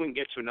we can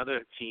get to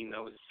another team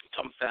that was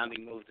a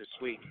dumbfounding move this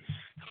week,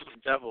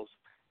 the Devils,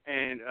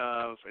 and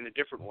in a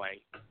different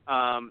way.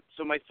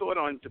 So my thought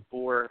on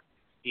DeBoer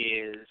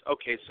is,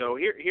 okay, so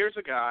here's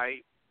a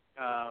guy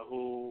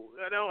who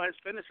has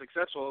been a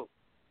successful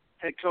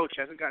head coach,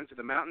 hasn't gotten to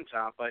the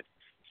mountaintop, but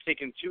he's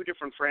taken two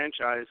different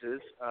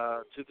franchises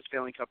to the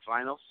Stanley Cup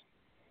Finals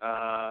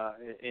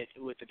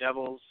with the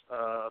Devils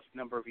a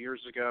number of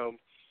years ago,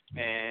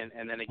 and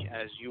then,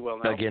 as you well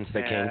know, against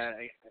the Kings.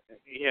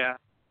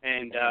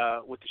 And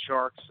with the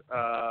Sharks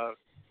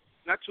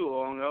not too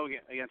long ago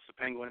against the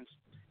Penguins.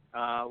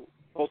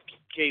 Both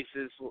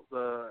cases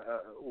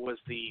was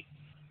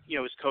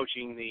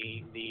coaching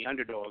the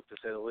underdog, to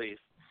say the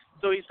least.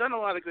 So he's done a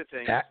lot of good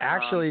things.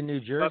 Actually, New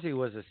Jersey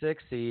was a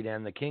 6 seed,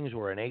 and the Kings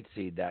were an 8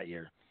 seed that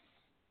year.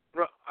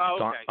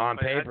 Okay. On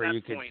paper,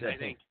 you could say. I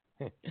think,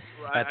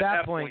 at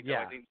that point,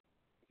 yeah. I think,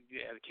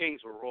 the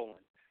Kings were rolling.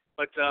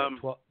 But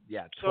 12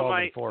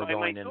 and 4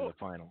 going into the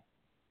final.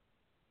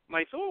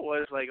 My thought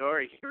was all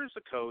right, here's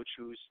a coach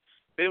who's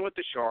been with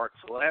the Sharks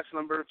the last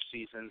number of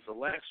seasons, the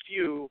last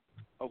few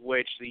of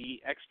which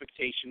the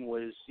expectation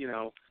was,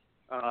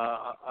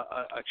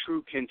 a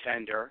true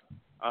contender.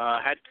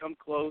 Had come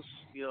close,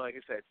 like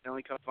I said,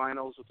 Stanley Cup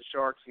Finals with the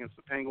Sharks against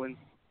the Penguins.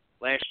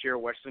 Last year,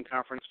 Western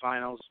Conference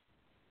Finals.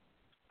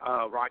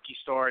 Rocky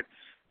start,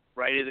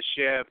 right of the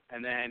ship,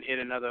 and then hit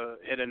another.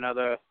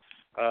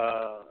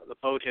 The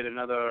boat hit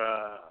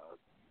another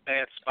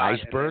bad spot,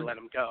 Iceberg? and they let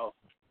him go.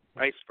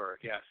 Iceberg,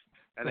 yes,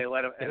 and they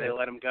let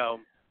him go,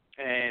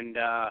 and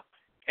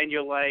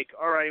you're like,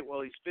 all right,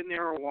 well, he's been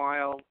there a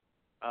while.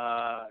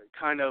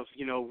 Kind of,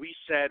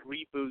 reset,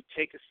 reboot,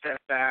 take a step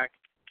back.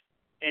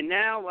 And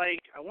now, I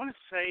want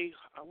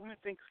to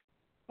think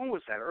when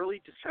was that?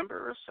 Early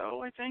December or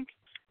so, I think.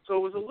 So it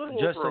was a little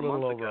Just over a little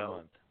month over ago. a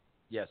month.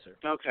 Yes, sir.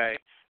 Okay.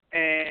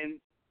 And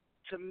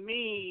to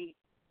me,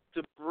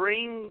 to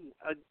bring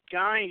a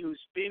guy who's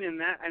been in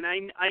that, and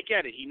I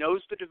get it. He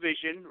knows the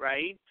division,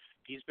 right?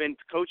 He's been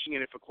coaching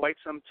in it for quite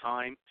some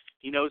time.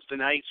 He knows the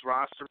Knights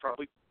roster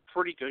probably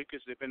pretty good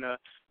because they've been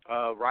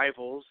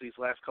rivals these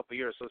last couple of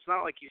years. So it's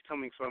not like he's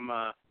coming from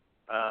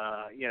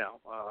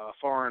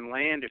foreign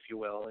land, if you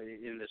will,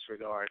 in this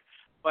regard.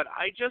 But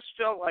I just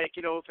felt like,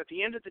 if at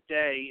the end of the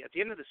day, at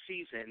the end of the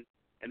season,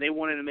 and they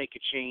wanted to make a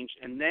change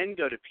and then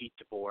go to Pete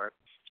DeBoer,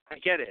 I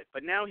get it.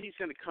 But now he's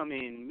going to come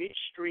in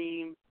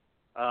midstream.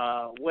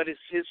 What is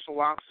his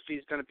philosophy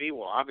is going to be?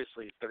 Well,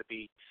 obviously it's going to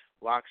be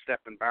lockstep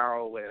and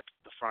barrel with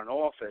the front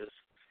office.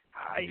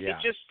 I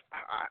just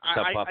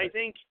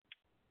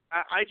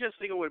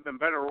think it would have been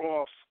better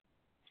off,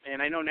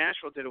 and I know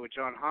Nashville did it with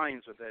John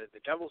Hines, with the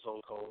Devils'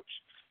 old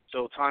coach,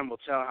 so time will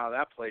tell how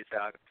that plays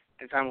out,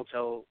 and time will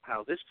tell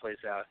how this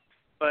plays out.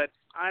 But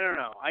I don't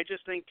know. I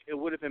just think it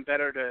would have been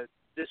better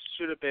this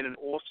should have been an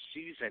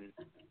off-season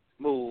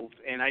move,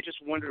 and I just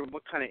wonder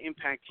what kind of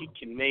impact he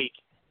can make,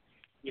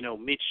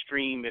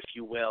 midstream, if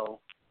you will.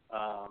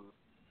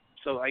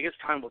 So I guess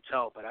time will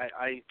tell, but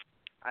I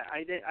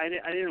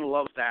didn't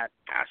love that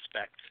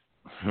aspect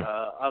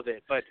of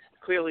it, but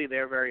clearly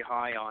they're very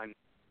high on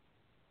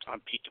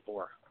Pete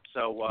DeBoer.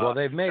 So well,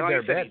 they've made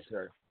their bed,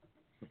 sir.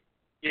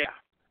 Yeah.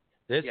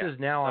 This is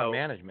now on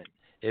management.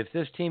 If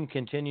this team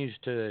continues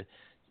to,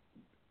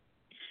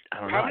 I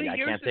don't know. How many I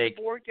years can't did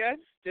think. DeBoer get?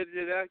 Did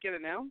that get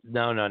announced?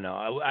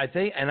 No. I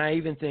think, and I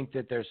even think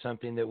that there's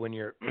something that when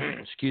you're,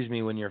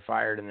 when you're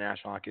fired in the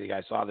National Hockey League,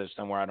 I saw this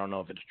somewhere. I don't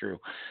know if it's true.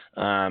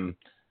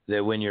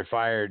 That when you're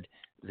fired,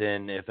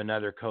 then if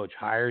another coach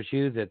hires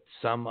you, that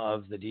some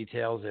of the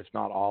details, if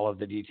not all of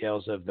the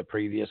details of the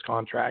previous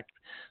contract,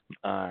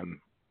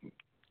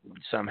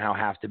 somehow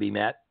have to be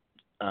met.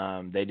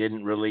 They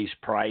didn't release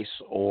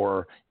price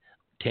or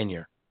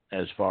tenure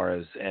as far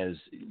as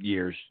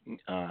years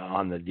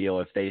on the deal.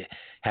 If they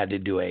had to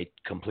do a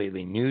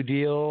completely new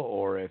deal,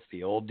 or if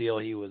the old deal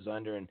he was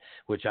under, and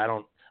which I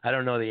don't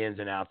know the ins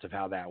and outs of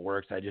how that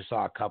works. I just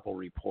saw a couple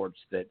reports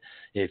that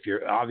if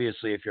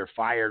you're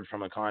fired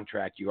from a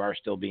contract, you are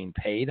still being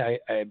paid.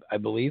 I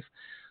believe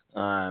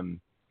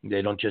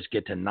they don't just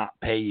get to not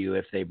pay you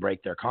if they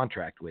break their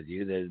contract with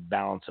you. The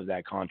balance of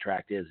that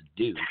contract is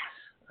due.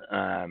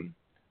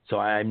 So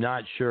I'm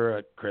not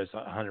sure, Chris,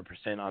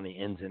 100% on the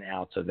ins and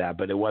outs of that,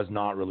 but it was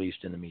not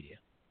released in the media.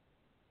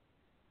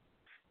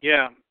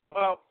 Yeah.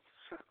 Well,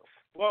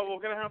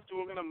 we're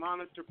gonna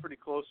monitor pretty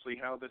closely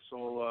how this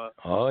will.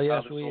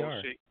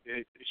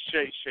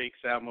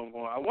 Shakes out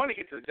more. I want to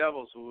get to the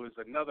Devils, who is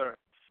another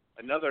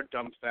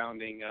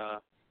dumbfounding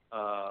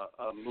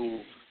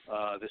move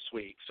this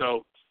week.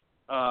 So,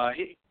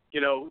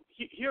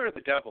 here are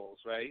the Devils,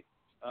 right?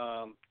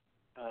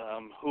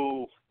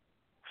 Who,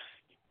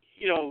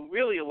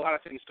 really a lot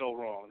of things go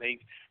wrong.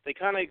 They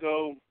kind of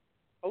go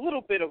a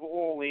little bit of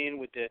all in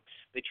with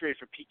they trade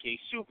for PK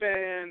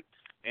Subban,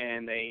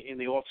 and in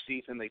the off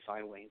season they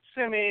sign Wayne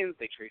Simmons.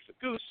 They trade for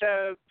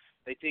Gusev.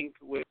 They think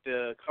with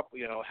the couple,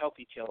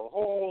 healthy Taylor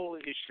Hall,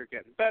 Isher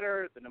getting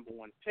better, the number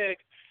one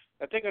pick,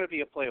 that they're going to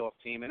be a playoff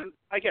team. And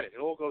I get it;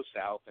 it all goes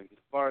south, and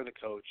fire the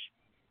coach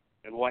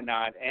and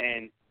whatnot.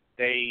 And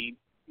they,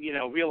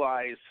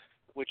 realize,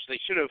 which they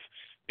should have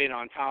been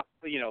on top,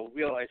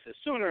 realize this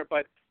sooner,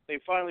 but they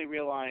finally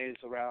realize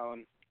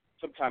around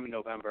sometime in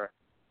November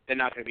they're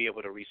not going to be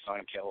able to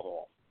re-sign Taylor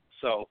Hall.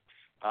 So,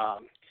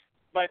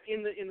 but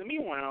in the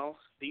meanwhile,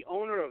 the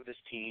owner of this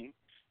team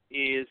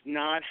is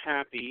not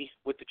happy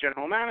with the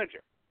general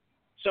manager.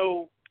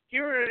 So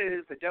here it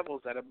is, the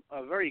Devils at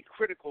a very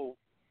critical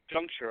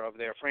juncture of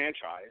their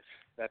franchise,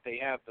 that they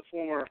have the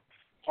former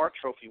Hart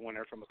Trophy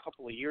winner from a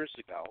couple of years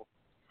ago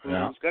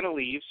who's going to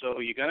leave. So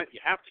you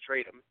have to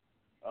trade him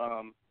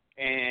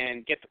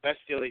and get the best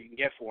deal that you can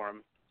get for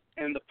him.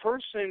 And the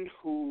person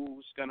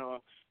who's going to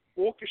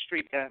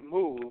orchestrate that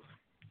move,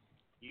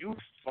 you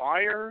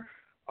fire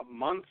a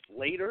month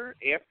later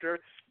after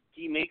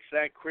he makes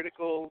that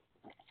critical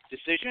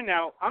decision.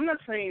 Now, I'm not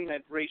saying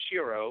that Ray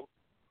Shero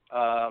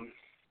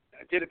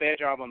did a bad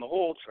job on the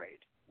whole trade.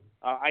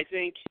 I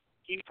think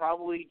he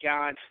probably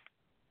got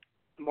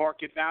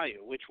market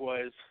value, which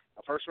was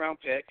a first-round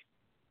pick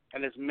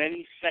and as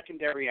many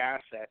secondary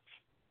assets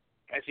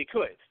as he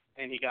could.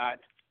 And he got,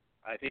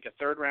 I think, a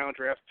third-round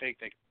draft pick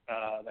that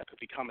could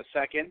become a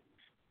second,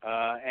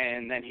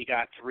 and then he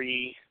got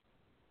 3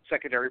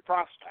 secondary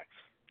prospects.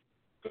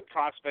 Good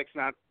prospects,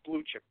 not blue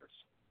chippers.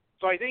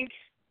 So I think,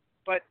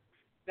 but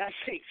that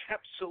makes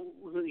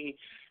absolutely,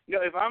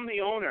 if I'm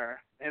the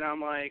owner and I'm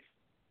like,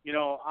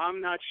 I'm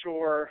not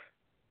sure,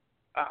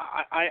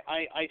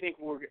 I think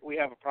we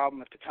have a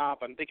problem at the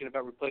top. I'm thinking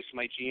about replacing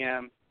my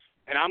GM,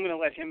 and I'm going to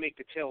let him make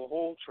the Taylor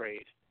Hall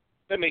trade.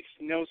 That makes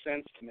no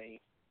sense to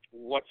me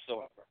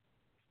whatsoever.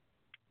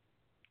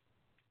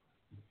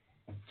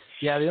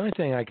 Yeah, the only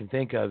thing I can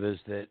think of is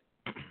that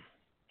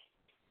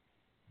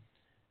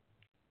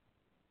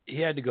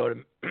he had to go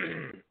to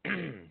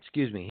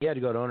he had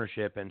to go to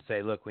ownership and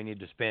say, look, we need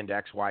to spend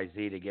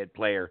XYZ to get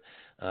player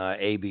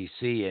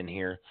ABC in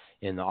here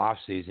in the off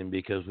season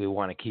because we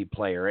want to keep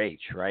player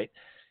H, right?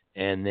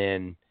 And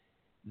then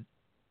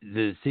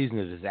the season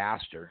of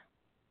disaster,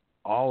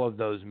 all of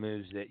those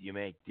moves that you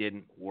make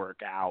didn't work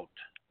out,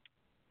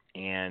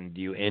 and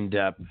you end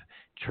up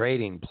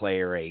trading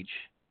player H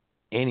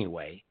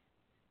anyway.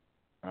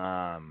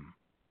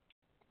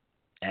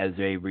 As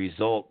a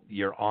result,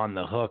 you're on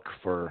the hook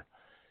for,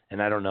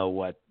 and I don't know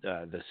what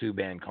the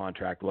Subban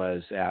contract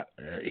was.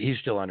 He's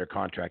still under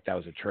contract. That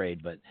was a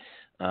trade, but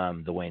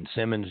the Wayne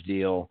Simmons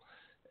deal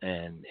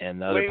and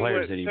the other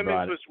players that he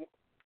brought.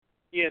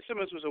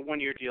 Simmons was a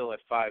 1-year deal at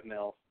 $5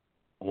 million.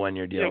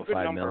 1-year deal at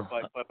 $5 million.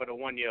 But a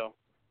 1 year.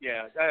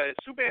 Yeah,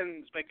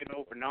 Subban's making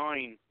over $9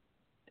 million.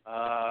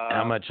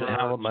 How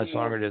much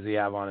longer does he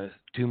have on it?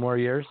 2 more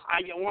years?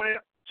 I wanted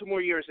 2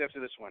 more years after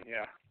this one.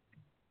 Yeah.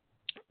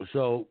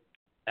 So,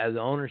 as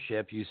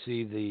ownership, you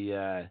see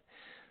the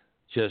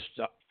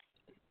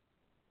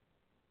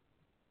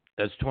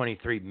that's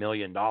 $23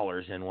 million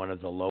in one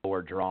of the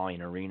lower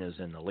drawing arenas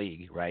in the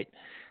league, right?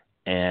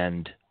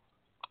 And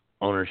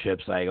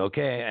ownership's like,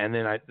 okay. And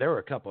then there were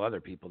a couple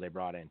other people they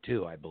brought in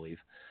too, I believe.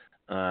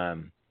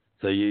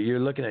 So you're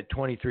looking at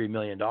 $23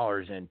 million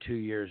in 2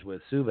 years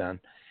with Subban,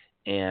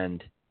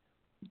 and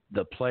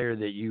the player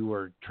that you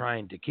were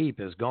trying to keep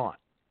is gone.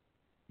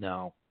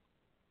 Now,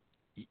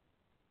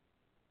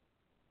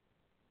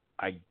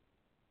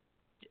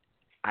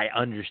 I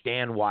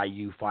understand why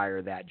you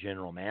fire that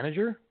general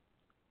manager.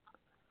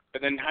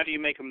 But then how do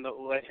you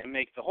let him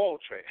make the whole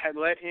trade?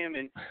 Let him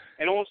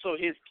and also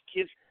his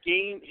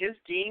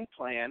game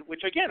plan,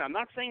 which again I'm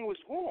not saying was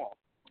wrong,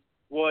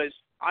 was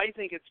I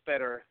think it's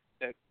better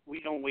that we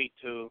don't wait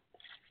till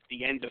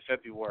the end of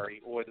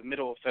February or the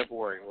middle of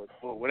February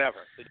or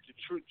whatever. The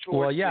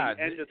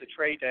end of the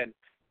trade end,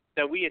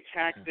 that we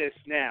attack this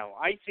now.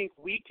 I think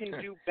we can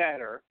do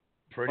better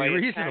by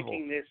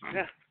attacking this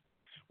now.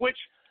 Which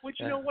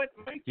you know what?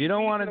 You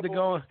don't want him to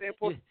go.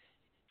 Because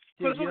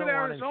you look don't at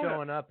want Arizona. him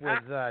showing up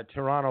with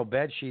Toronto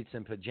bed sheets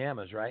and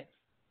pajamas, right?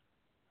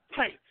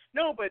 Right.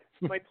 No, but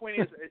my point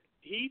is,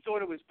 he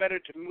thought it was better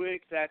to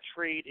make that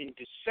trade in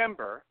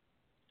December,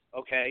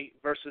 okay,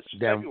 versus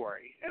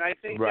February. And I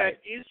think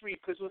that is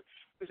because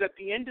at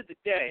the end of the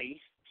day,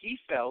 he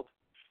felt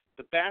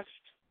the best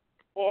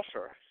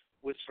offer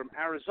was from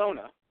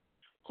Arizona,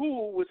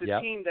 who was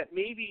a team that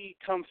maybe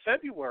come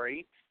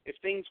February, if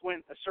things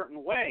went a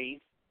certain way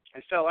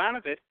and fell out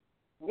of it,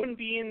 wouldn't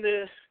be in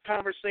the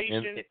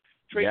conversation,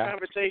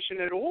 conversation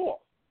at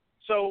all.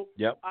 So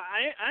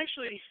I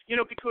actually,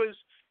 because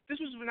this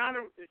was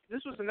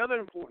another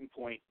important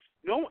point.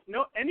 No,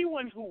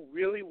 anyone who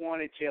really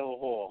wanted Taylor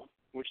Hall,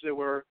 which there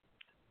were,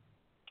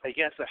 I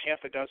guess, a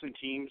half a dozen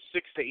teams,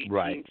 6 to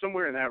 8 teams,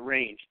 somewhere in that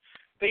range,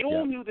 they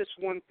all knew this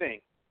one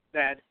thing,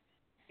 that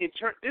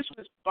this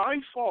was by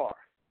far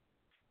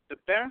the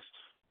best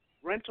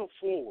rental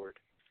forward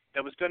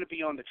that was going to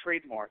be on the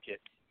trade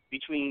market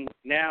between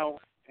now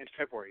and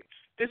February.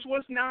 This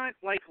was not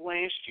like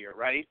last year,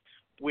 right,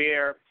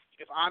 where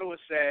if Ottawa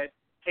said,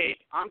 hey,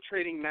 I'm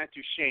trading Matt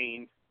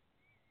Duchene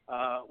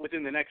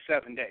within the next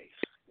 7 days,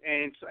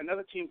 and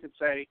another team could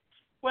say,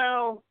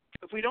 well,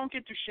 if we don't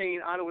get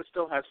Duchene, Ottawa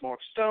still has Mark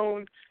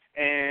Stone,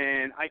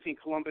 and I think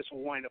Columbus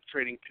will wind up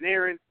trading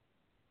Panarin.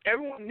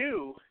 Everyone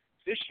knew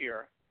this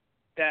year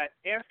that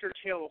after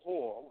Taylor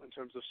Hall, in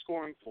terms of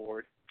scoring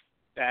forward,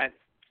 that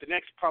the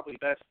next probably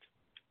best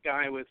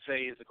guy I would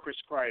say is a Chris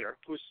Kreider,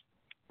 who's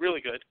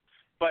really good,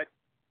 but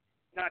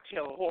not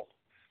Taylor Hall.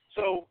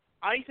 So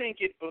I think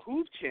it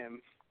behooved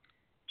him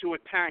to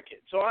attack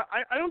it. So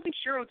I don't think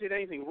Shero did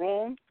anything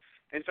wrong.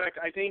 In fact,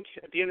 I think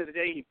at the end of the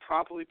day, he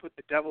probably put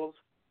the Devils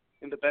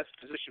in the best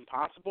position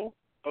possible.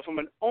 But from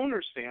an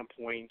owner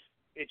standpoint,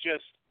 it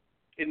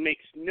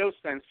makes no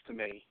sense to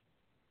me,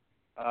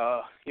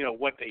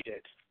 what they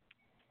did.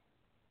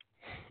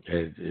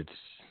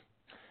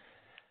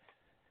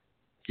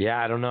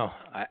 I don't know.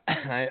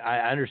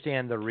 I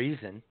understand the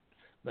reason,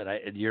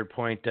 but your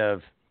point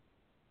of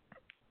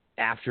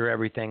after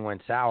everything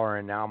went sour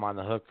and now I'm on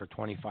the hook for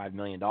 $25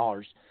 million,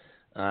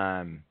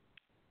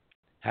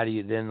 how do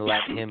you then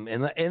let him,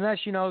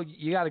 unless,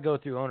 you got to go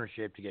through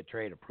ownership to get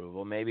trade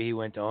approval. Maybe he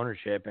went to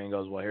ownership and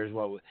goes, well,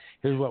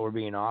 here's what we're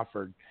being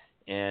offered.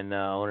 And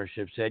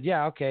ownership said,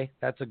 yeah, okay,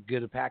 that's a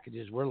good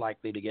packages we're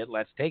likely to get.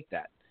 Let's take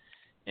that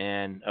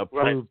and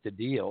approve the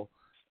deal.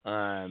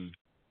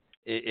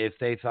 If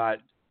they thought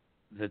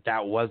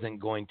that wasn't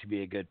going to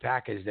be a good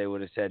package, they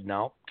would have said,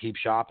 no, keep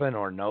shopping,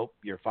 or nope,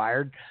 you're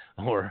fired,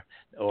 or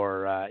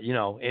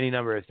any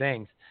number of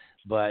things.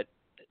 But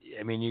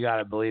I mean, you got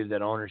to believe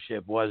that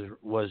ownership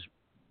was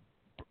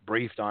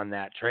briefed on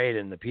that trade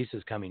and the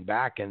pieces coming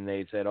back, and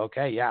they said,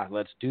 okay, yeah,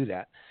 let's do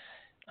that.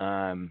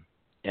 And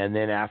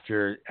then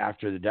after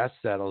the dust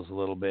settles a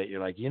little bit, you're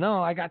like,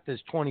 I got this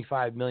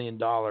 $25 million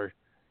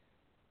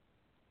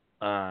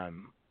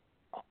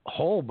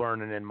hole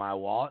burning in my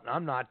wallet, and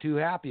I'm not too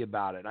happy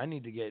about it. I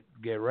need to get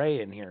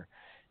Ray in here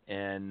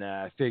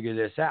and figure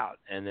this out.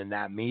 And then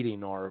that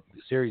meeting or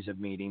series of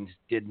meetings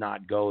did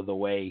not go the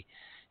way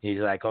He's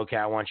like, okay,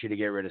 I want you to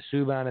get rid of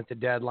Subban at the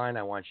deadline.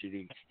 I want you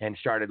to, and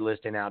started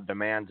listing out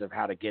demands of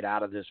how to get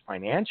out of this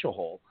financial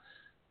hole.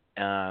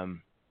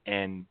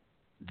 And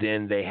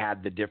then they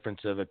had the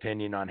difference of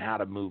opinion on how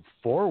to move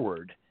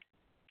forward.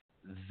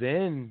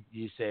 Then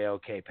you say,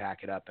 okay,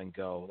 pack it up and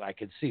go. I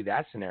could see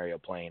that scenario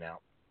playing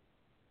out.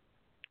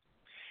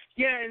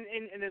 Yeah,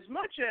 and as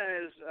much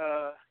as,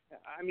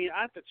 I mean,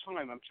 at the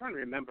time, I'm trying to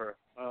remember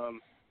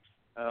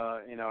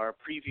in our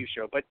preview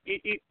show, but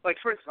like,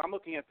 for instance, I'm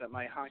looking at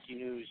my Hockey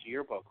News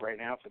yearbook right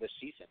now for this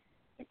season,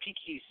 and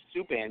P.K.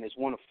 Subban is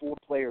one of 4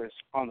 players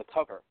on the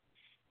cover,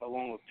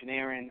 along with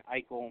Panarin,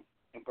 Eichel,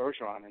 and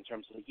Bergeron in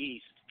terms of the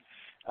East.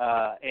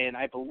 And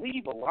I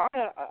believe a lot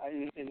of,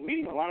 in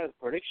reading a lot of the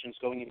predictions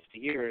going into the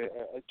year,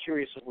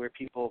 curious of where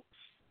people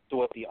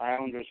thought the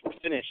Islanders would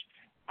finish,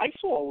 I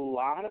saw a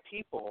lot of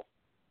people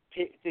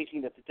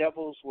thinking that the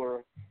Devils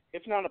were,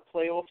 if not a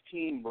playoff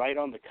team, right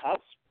on the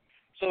cusp.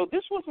 So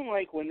this wasn't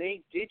like when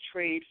they did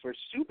trade for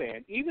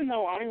Subban, even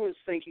though I was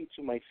thinking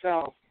to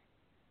myself,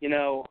 you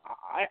know,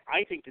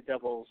 I think the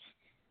Devils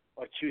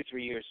are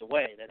 2-3 years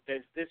away, that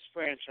this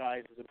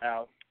franchise is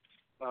about,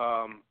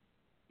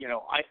 you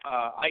know,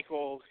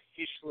 Eichel,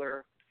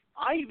 Hischler.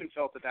 I even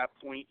felt at that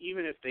point,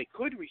 even if they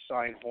could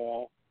re-sign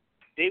Hall,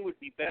 they would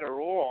be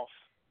better off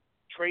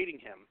trading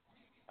him.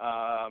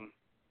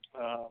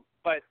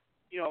 But,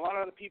 you know, a lot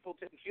of other people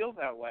didn't feel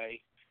that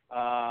way.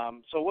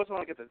 So it wasn't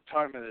like at the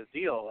time of the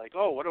deal, like,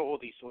 oh, what are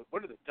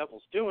the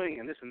Devils doing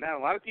and this and that. A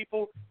lot of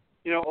people,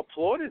 you know,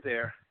 applauded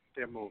their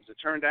moves. It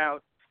turned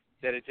out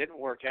that it didn't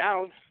work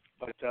out,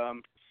 but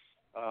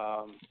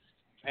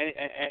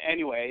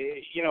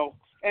anyway, you know,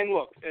 and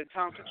look,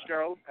 Tom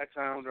Fitzgerald,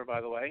 ex-Islander,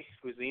 by the way,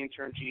 who's the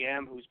interim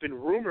GM, who's been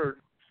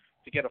rumored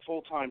to get a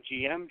full-time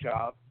GM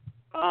job,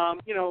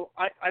 you know,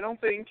 I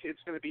don't think it's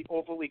going to be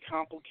overly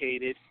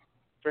complicated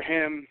for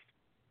him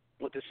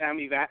with the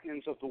Sammy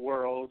Vatanens of the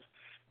world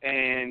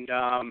and,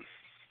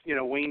 you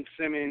know, Wayne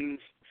Simmons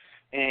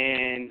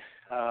and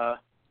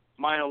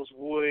Miles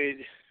Wood,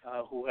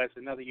 who has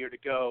another year to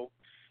go,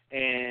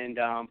 and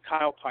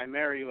Kyle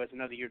Palmieri, who has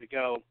another year to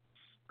go,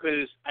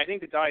 because I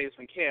think the die has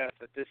been cast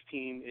that this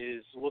team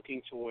is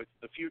looking towards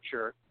the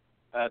future,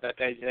 that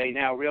they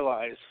now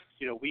realize,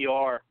 you know, we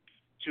are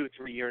 2 or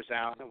 3 years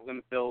out, and we're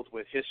going to build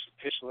with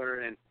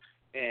Hischler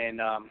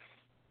and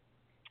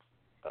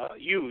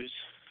Hughes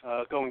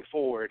going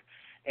forward.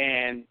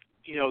 And,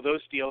 you know,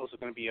 those deals are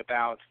going to be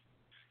about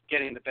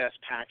getting the best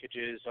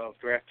packages of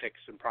draft picks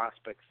and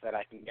prospects that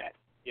I can get,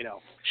 you know.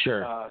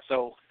 Sure.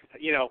 So,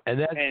 you know,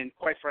 and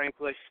quite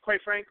frankly,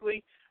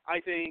 I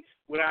think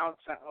without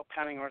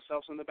patting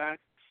ourselves on the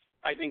back,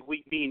 I think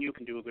me and you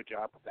can do a good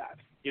job of that.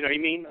 You know what I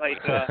mean?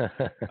 Like,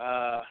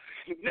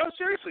 no,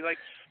 seriously. Like,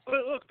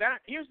 look,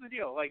 here's the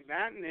deal. Like,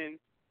 Vatanen,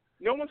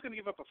 no one's going to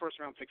give up a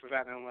first-round pick for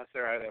Vatanen unless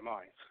they're out of their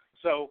minds.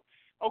 So,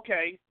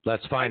 okay.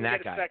 Let's find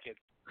that guy. Second.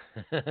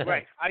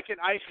 Right.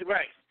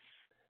 Right.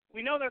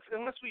 We know that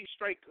unless we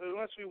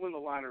win the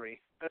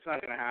lottery, that's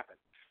not going to happen.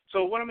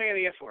 So what am I going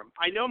to get for him?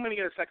 I know I'm going to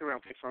get a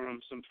second-round pick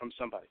from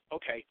somebody.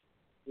 Okay.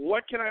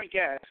 What can I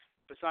get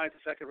besides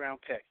the second-round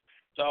pick?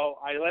 So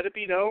I let it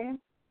be known,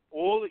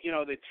 all, you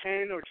know, the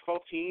 10 or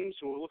 12 teams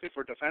who are looking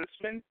for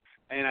defensemen,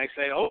 and I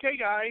say, okay,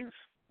 guys,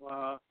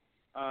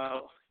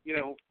 you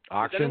know,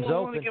 auction's does anyone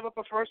open. want to give up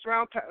a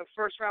first-round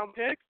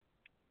pick?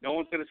 No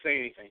one's going to say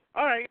anything.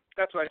 All right,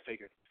 that's what I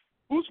figured.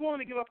 Who's willing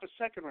to give up a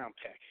second-round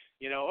pick?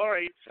 You know, all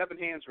right, 7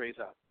 hands raised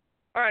up.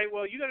 All right,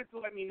 well, you got to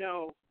let me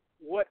know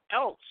what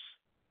else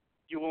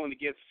you're willing to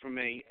give from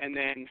me, and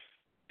then,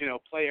 you know,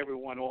 play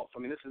everyone off. I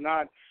mean, this is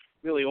not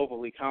really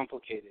overly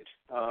complicated.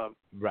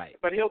 Right.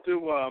 But he'll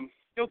do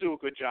a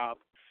good job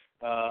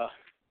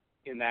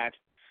in that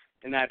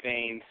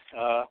vein.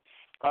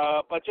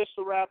 But just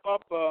to wrap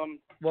up,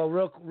 well,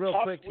 real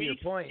quick to week. your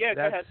point. Yeah,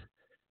 go ahead.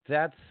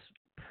 That's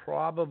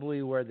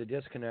probably where the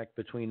disconnect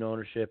between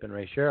ownership and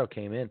Ray Shero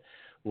came in,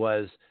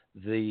 was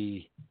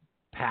the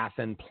path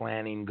and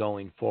planning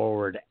going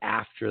forward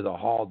after the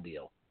Hall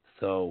deal.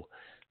 So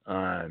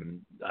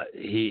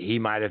he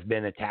might have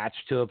been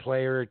attached to a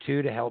player or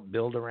two to help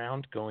build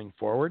around going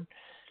forward,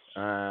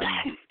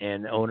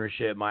 and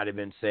ownership might have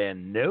been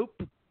saying,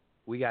 nope,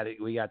 we got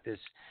this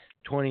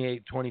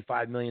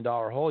 $25 million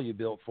hole you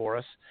built for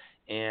us,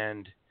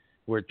 and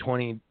we're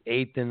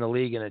 28th in the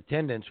league in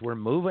attendance. We're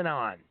moving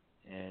on.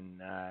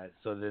 And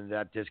so then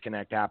that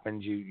disconnect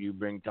happens. You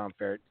bring Tom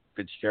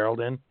Fitzgerald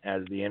in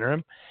as the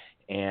interim,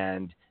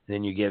 and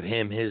then you give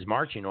him his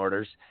marching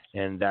orders,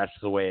 and that's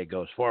the way it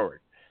goes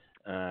forward.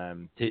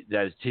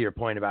 To your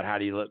point about how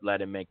do you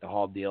let him make the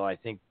Hall deal, I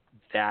think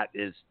that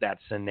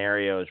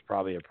scenario is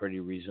probably a pretty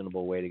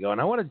reasonable way to go.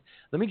 And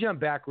let me jump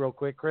back real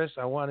quick, Chris.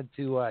 I wanted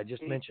to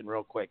just mention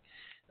real quick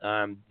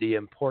the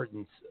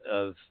importance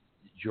of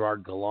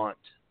Gerard Gallant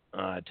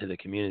to the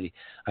community.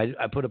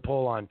 I put a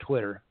poll on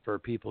Twitter for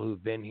people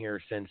who've been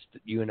here since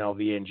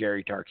UNLV and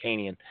Jerry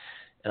Tarkanian,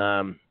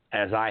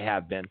 as I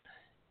have been.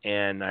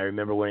 And I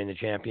remember winning the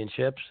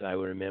championships. I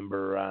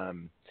remember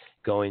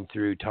going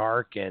through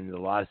TARC and the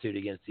lawsuit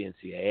against the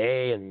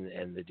NCAA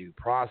and the due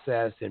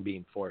process and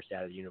being forced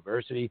out of the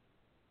university.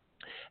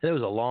 And it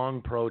was a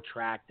long,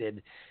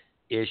 protracted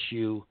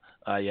issue.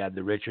 You had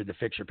the Richard the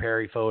Fixer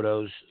Perry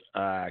photos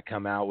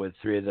come out with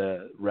 3 of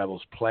the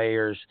Rebels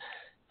players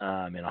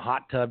in a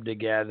hot tub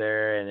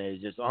together, and it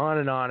was just on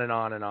and on and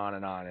on and on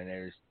and on. And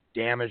there's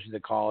damage to the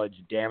college,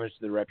 damage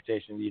to the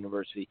reputation of the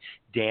university,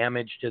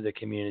 damage to the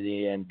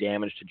community, and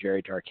damage to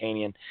Jerry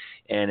Tarkanian.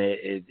 And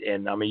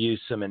and I'm going to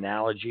use some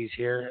analogies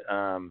here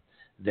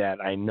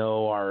that I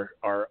know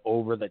are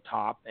over the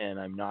top, and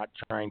I'm not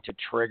trying to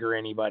trigger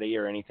anybody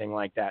or anything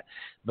like that.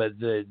 But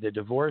the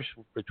divorce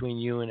between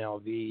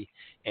UNLV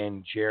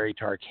and Jerry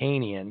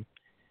Tarkanian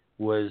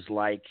was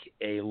like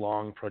a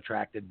long,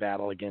 protracted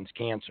battle against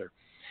cancer,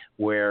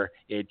 where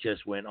it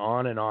just went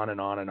on and on and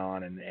on and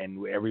on,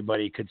 and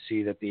everybody could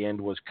see that the end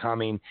was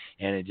coming,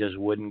 and it just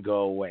wouldn't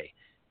go away.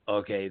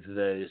 Okay,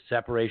 the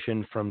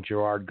separation from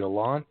Gerard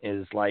Gallant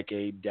is like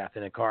a death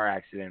in a car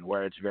accident,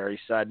 where it's very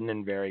sudden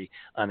and very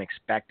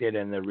unexpected,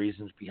 and the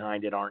reasons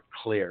behind it aren't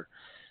clear.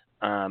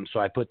 So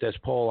I put this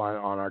poll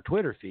on our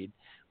Twitter feed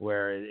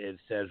where it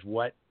says,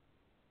 what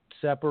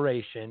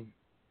separation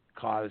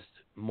caused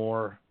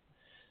more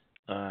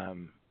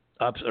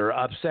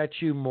upset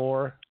you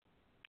more,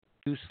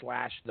 /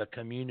 the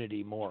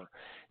community more,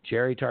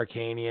 Jerry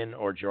Tarkanian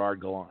or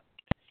Gerard Gallant?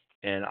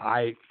 And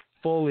I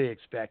fully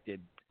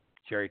expected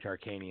Jerry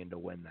Tarkanian to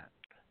win that.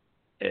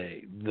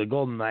 The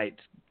Golden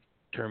Knights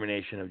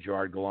termination of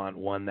Gerard Gallant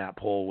won that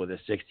poll with a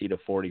 60 to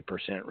 40%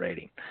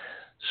 rating.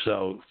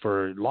 So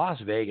for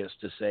Las Vegas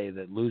to say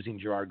that losing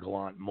Gerard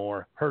Gallant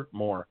hurt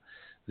more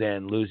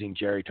than losing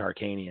Jerry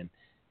Tarkanian,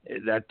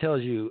 that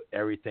tells you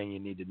everything you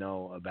need to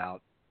know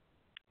about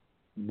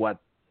what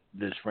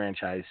this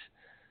franchise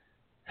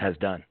has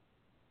done.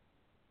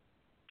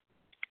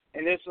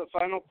 And there's a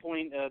final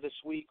point this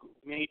week,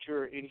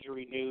 major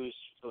injury news.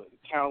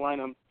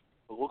 Carolina,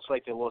 it looks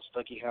like they lost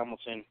Dougie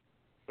Hamilton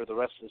for the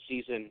rest of the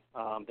season.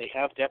 They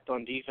have depth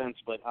on defense,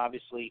 but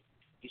obviously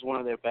he's one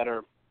of their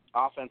better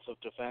offensive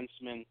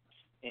defensemen,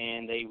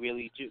 and they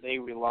really do. They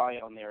rely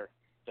on their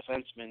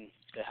defensemen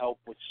to help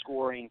with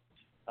scoring.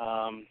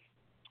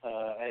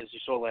 As you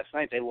saw last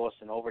night, they lost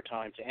in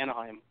overtime to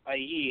Anaheim,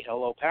 i.e.,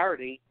 hello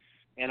parity.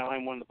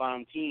 Anaheim, one of the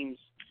bottom teams,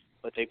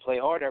 but they play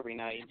hard every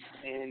night.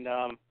 And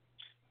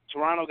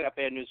Toronto got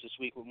bad news this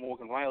week with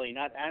Morgan Riley.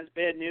 Not as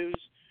bad news,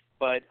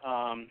 but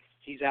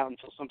he's out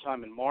until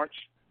sometime in March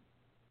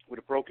with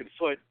a broken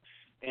foot.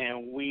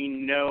 And we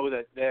know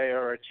that they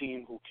are a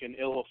team who can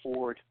ill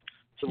afford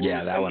to lose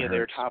any of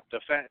their top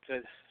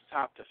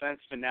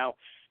defensemen. Now,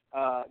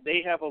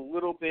 they have a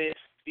little bit,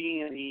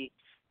 being in the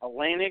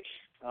Atlantic,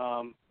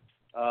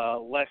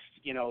 less,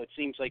 it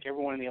seems like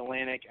everyone in the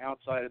Atlantic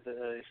outside of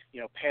the,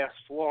 past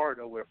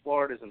Florida, where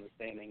Florida's in the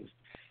standings,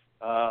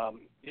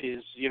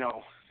 is,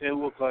 they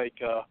look like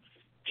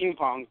ping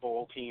pong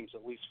ball teams,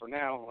 at least for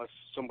now, unless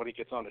somebody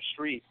gets on the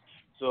street.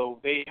 So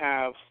they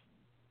have,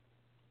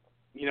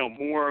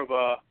 more of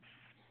a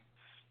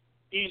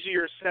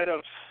easier set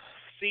of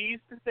seas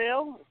to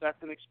sail, if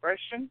that's an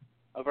expression,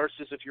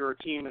 versus if you're a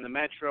team in the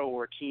Metro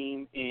or a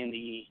team in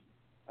the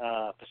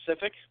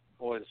Pacific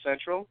or the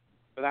Central,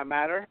 for that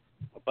matter.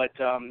 But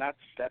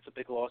that's a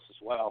big loss as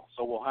well.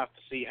 So we'll have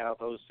to see how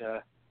those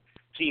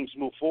teams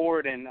move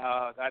forward, and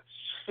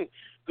that's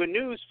good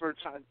news for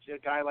a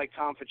guy like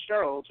Tom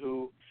Fitzgerald,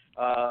 who,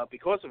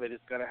 because of it, is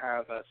going to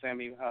have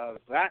Sammy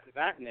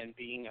Vatanen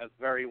being a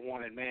very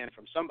wanted man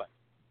from somebody.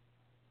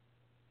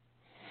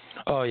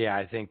 Oh yeah,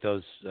 I think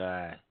those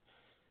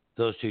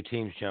two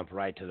teams jump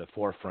right to the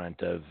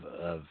forefront of.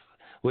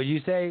 Would you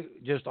say,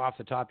 just off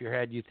the top of your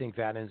head, you think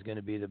Vatanen's going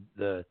to be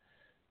the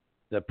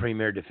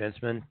premier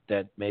defenseman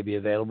that may be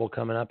available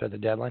coming up at the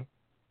deadline?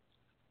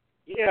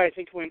 Yeah, I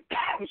think when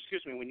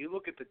you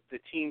look at the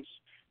teams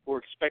who are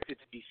expected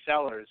to be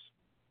sellers,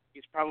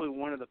 he's probably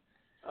one of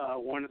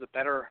the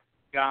better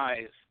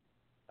guys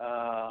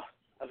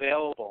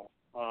available.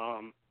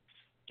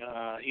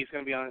 He's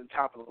going to be on the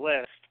top of the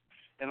list.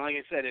 And like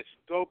I said, if you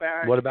go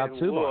back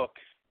and look,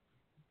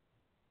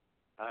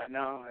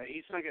 no,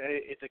 he's not.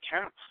 It's a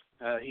cap.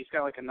 He's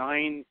got like a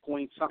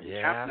 9-point-something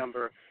cap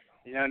number.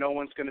 No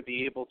one's going to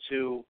be able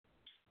to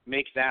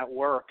make that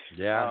work.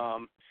 Yeah.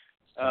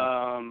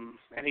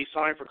 And he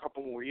signed for a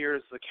couple more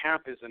years. The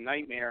cap is a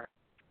nightmare.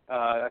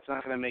 That's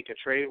not going to make a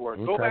trade work.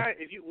 Okay. Go back,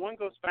 one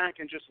goes back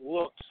and just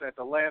looks at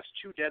the last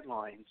 2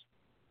 deadlines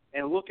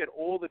and look at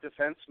all the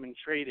defensemen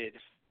traded.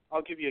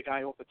 I'll give you a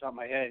guy off the top of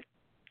my head.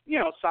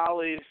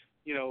 Solid,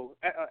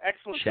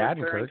 excellent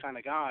kind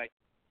of guy.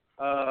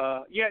 But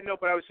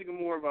I was thinking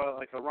more of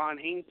a Ron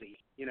Hainsey,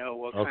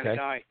 kind of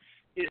guy.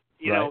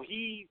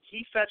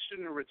 He fetched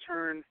in a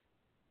return,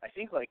 I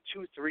think, like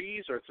 2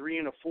 3s or 3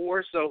 and a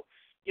 4. So,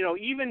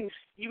 even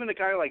a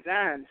guy like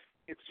that,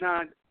 it's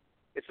not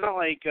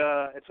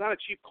a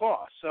cheap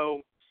cost.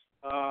 So,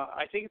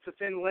 I think it's a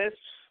thin list.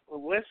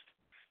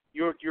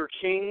 Your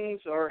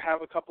Kings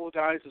have a couple of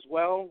guys as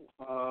well.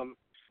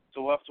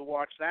 So we'll have to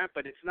watch that.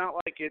 But it's not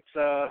like it's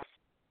a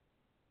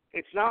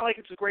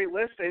great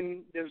list,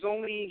 and there's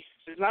not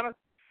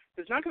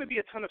going to be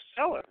a ton of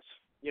sellers.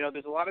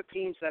 There's a lot of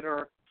teams that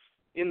are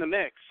in the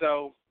mix.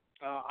 So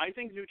I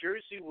think New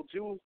Jersey will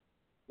do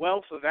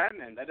well for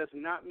Vatanen. That does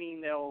not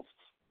mean they'll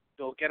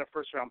get a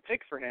first-round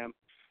pick for him,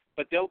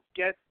 but they'll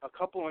get a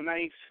couple of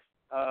nice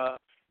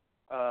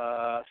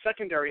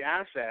secondary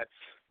assets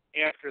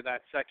after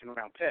that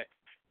second-round pick.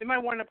 They might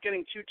wind up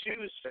getting 2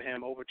 twos for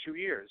him over 2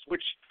 years,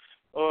 which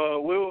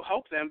will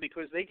help them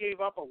because they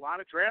gave up a lot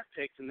of draft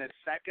picks in the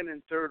second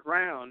and third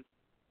round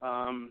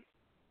in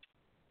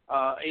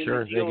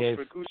the deals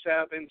for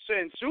Gusev and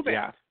Subban.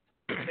 Yeah.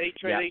 They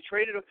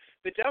traded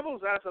 – the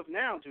Devils, as of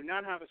now, do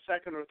not have a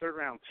second or third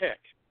round pick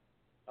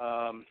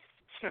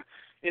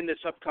in this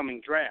upcoming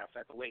draft,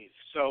 I believe.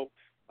 So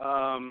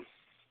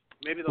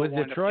maybe they'll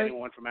wind up getting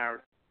one from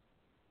our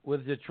 –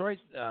 With Detroit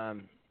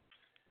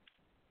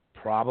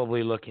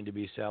probably looking to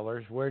be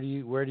sellers, where do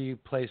you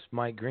place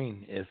Mike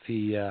Green if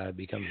he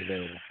becomes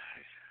available?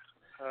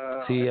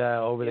 Is he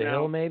over the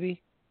hill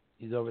maybe?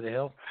 He's over the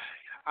hill?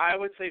 I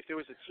would say if there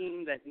was a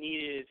team that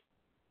needed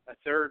a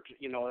third,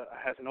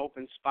 has an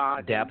open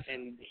spot depth,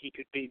 and he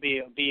could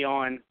be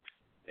on,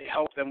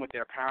 help them with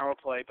their power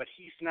play, but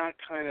he's not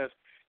kind of,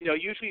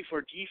 usually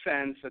for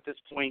defense at this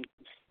point,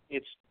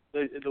 it's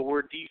the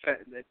word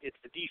defense. It's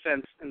the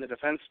defense and the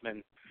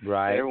defenseman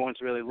that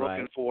everyone's really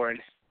looking for, and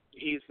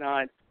he's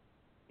not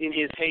in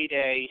his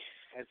heyday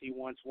as he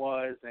once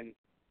was. And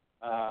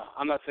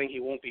I'm not saying he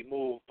won't be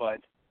moved,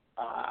 but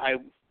I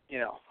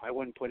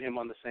wouldn't put him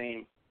on the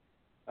same.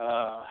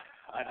 Like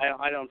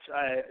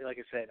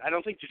I said, I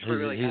don't think Detroit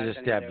really has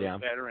any of those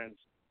veterans.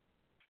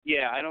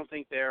 Yeah, I don't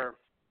think they're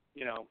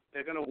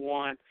going to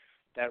want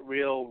that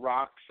real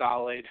rock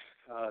solid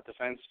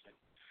defenseman.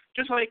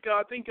 Just like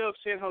think of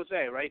San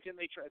Jose, right? Didn't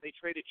they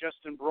traded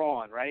Justin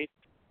Braun, right,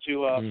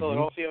 to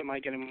Philadelphia? Am I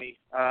getting me?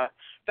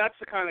 That's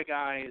the kind of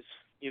guys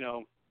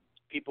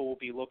people will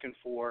be looking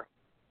for,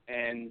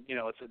 and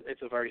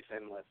it's a very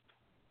thin list.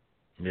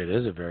 It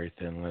is a very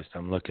thin list.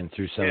 I'm looking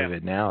through some of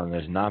it now, and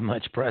there's not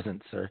much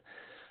present, sir.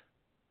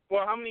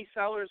 Well, how many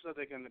sellers are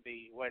there going to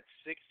be? What,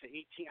 6 to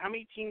 18? How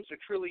many teams are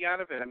truly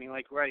out of it? I mean,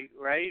 like, right?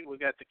 We've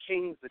got the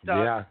Kings, the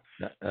Ducks,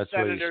 that's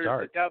Senators, where you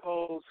start. the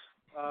Devils.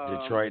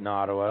 Detroit and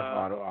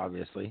Ottawa,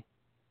 obviously.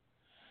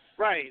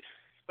 Right.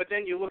 But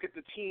then you look at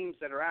the teams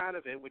that are out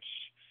of it, which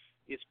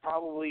is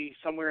probably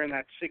somewhere in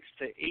that 6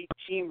 to 8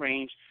 team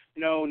range.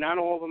 Not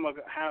all of them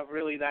have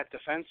really that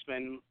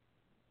defenseman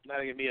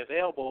that can be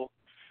available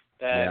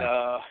that,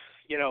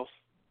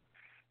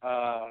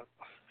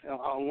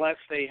 unless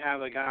they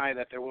have a guy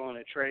that they're willing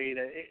to trade.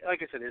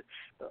 Like I said,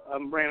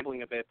 I'm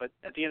rambling a bit, but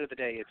at the end of the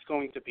day, it's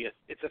going to be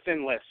it's a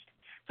thin list.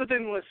 It's a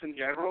thin list in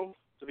general,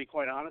 to be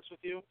quite honest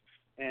with you.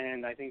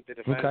 And I think the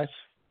defense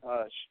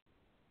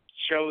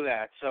show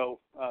that. So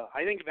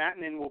I think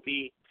Vatanen will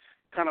be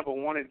kind of a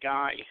wanted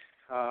guy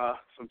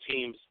from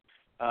teams.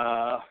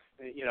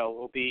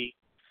 Will be.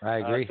 I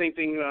agree. Same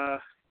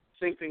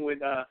thing with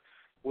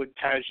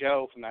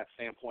Pajot from that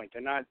standpoint.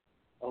 They're not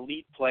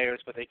elite players,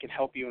 but they can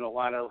help you in a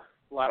lot of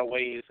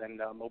ways, and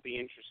it'll be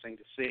interesting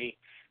to see.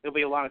 There'll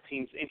be a lot of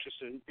teams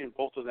interested in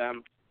both of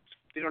them.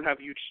 They don't have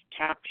huge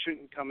cap,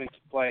 shouldn't come into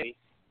play.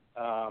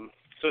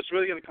 So it's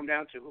really going to come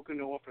down to who can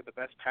offer the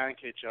best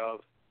package of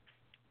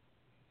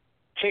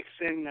picks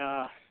and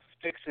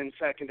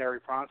secondary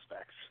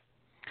prospects.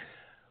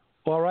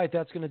 Well, all right,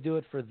 that's going to do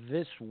it for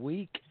this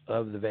week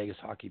of the Vegas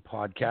Hockey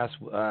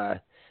Podcast.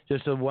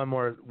 Just one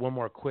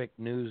more quick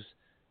news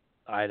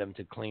item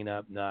to clean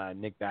up.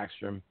 Nick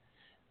Backstrom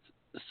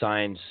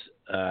signs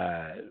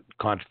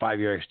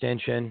 5-year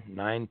extension,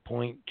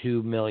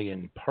 $9.2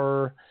 million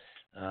per.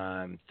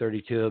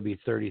 32 will be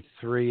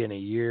 33 in a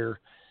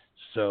year.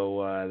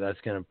 So that's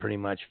going to pretty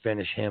much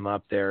finish him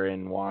up there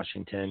in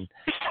Washington.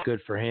 Good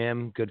for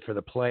him. Good for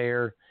the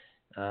player.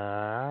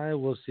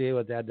 We'll see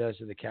what that does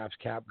to the Caps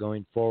cap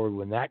going forward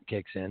when that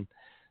kicks in.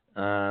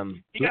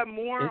 He got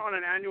more on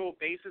an annual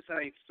basis than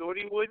I thought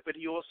he would, but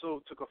he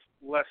also took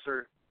less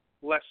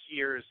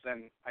years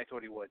than I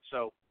thought he would.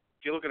 So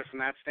if you look at it from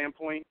that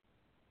standpoint,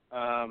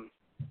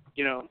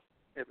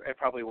 it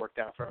probably worked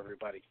out for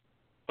everybody.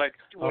 But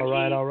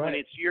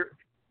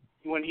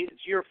when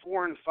it's year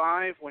 4 and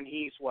 5, when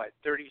he's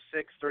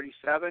 36,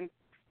 37,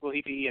 will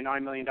he be a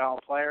 $9 million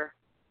player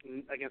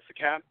against the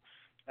cap?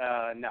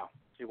 No,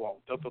 he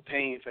won't. They'll be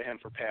paying for him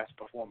for past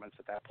performance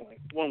at that point.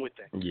 One would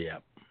think. Yeah.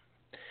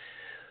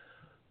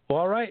 Well,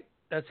 all right.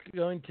 That's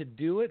going to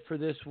do it for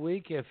this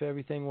week. If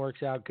everything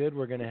works out good,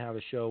 we're going to have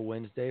a show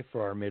Wednesday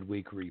for our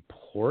midweek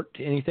report.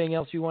 Anything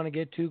else you want to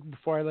get to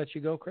before I let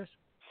you go, Chris?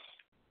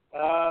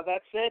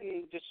 That's it,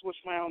 and just wish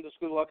my Islanders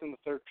good luck in the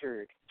third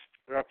period.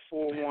 They're up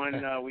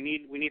 4-1. We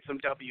need some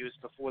W's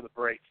before the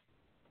break.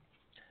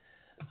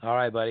 All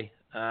right, buddy.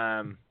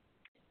 I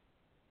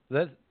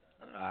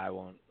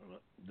won't.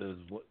 That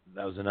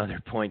was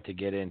another point to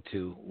get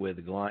into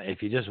with Gallant.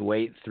 If you just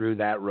wait through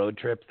that road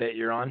trip that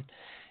you're on,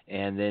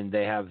 and then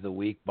they have the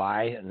week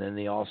bye, and then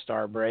the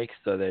All-Star break,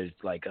 so there's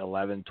like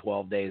 11,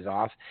 12 days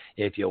off.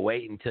 If you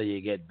wait until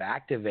you get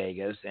back to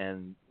Vegas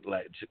and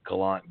let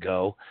Gallant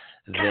go,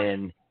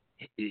 then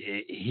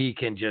he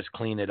can just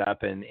clean it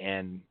up and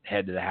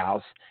head to the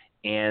house,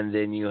 and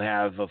then you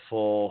have a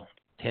full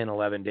 10,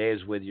 11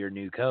 days with your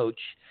new coach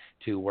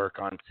to work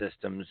on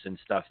systems and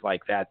stuff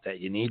like that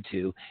you need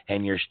to,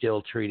 and you're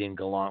still treating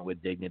Gallant with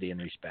dignity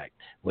and respect,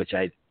 which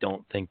I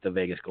don't think the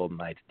Vegas Golden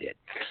Knights did.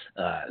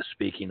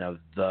 Speaking of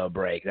the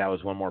break, that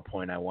was one more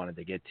point I wanted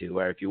to get to,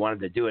 where if you wanted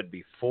to do it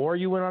before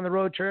you went on the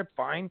road trip,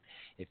 fine.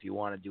 If you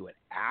want to do it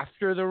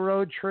after the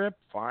road trip,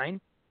 fine.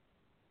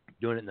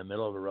 Doing it in the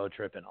middle of a road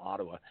trip in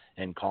Ottawa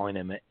and calling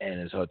him in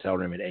his hotel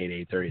room at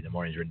 8:30 in the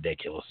morning is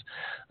ridiculous.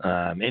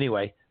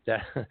 Anyway,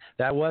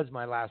 that was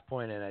my last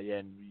point,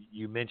 and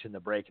you mentioned the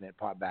break, and it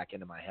popped back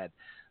into my head.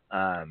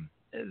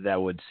 That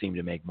would seem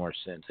to make more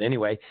sense.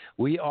 Anyway,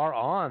 we are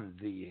on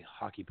the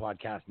Hockey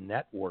Podcast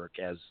Network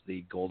as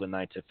the Golden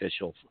Knights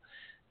official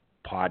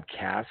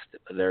podcast.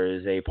 There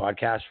is a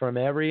podcast from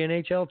every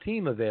NHL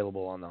team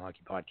available on the Hockey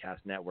Podcast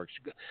Network.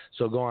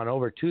 So go on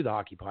over to the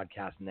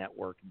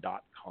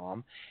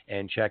hockeypodcastnetwork.com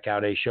and check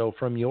out a show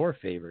from your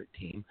favorite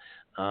team,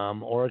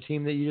 or a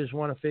team that you just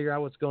want to figure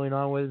out what's going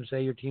on with.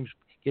 Say your team's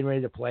getting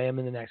ready to play them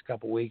in the next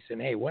couple of weeks,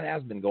 and hey, what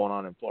has been going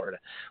on in Florida?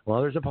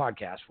 Well, there's a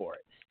podcast for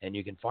it, and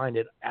you can find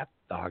it at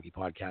the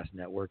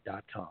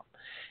hockeypodcastnetwork.com.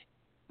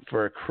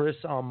 For Chris,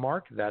 I'm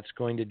Mark. That's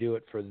going to do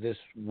it for this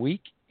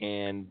week,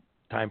 and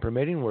time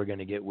permitting, we're going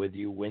to get with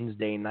you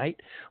Wednesday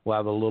night. We'll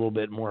have a little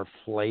bit more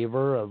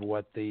flavor of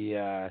what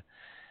the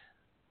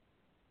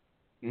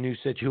new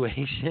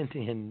situation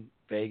in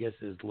Vegas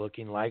is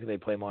looking like. They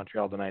play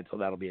Montreal tonight, so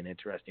that'll be an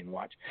interesting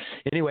watch.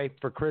 Anyway,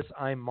 for Chris,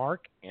 I'm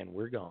Mark, and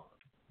we're gone.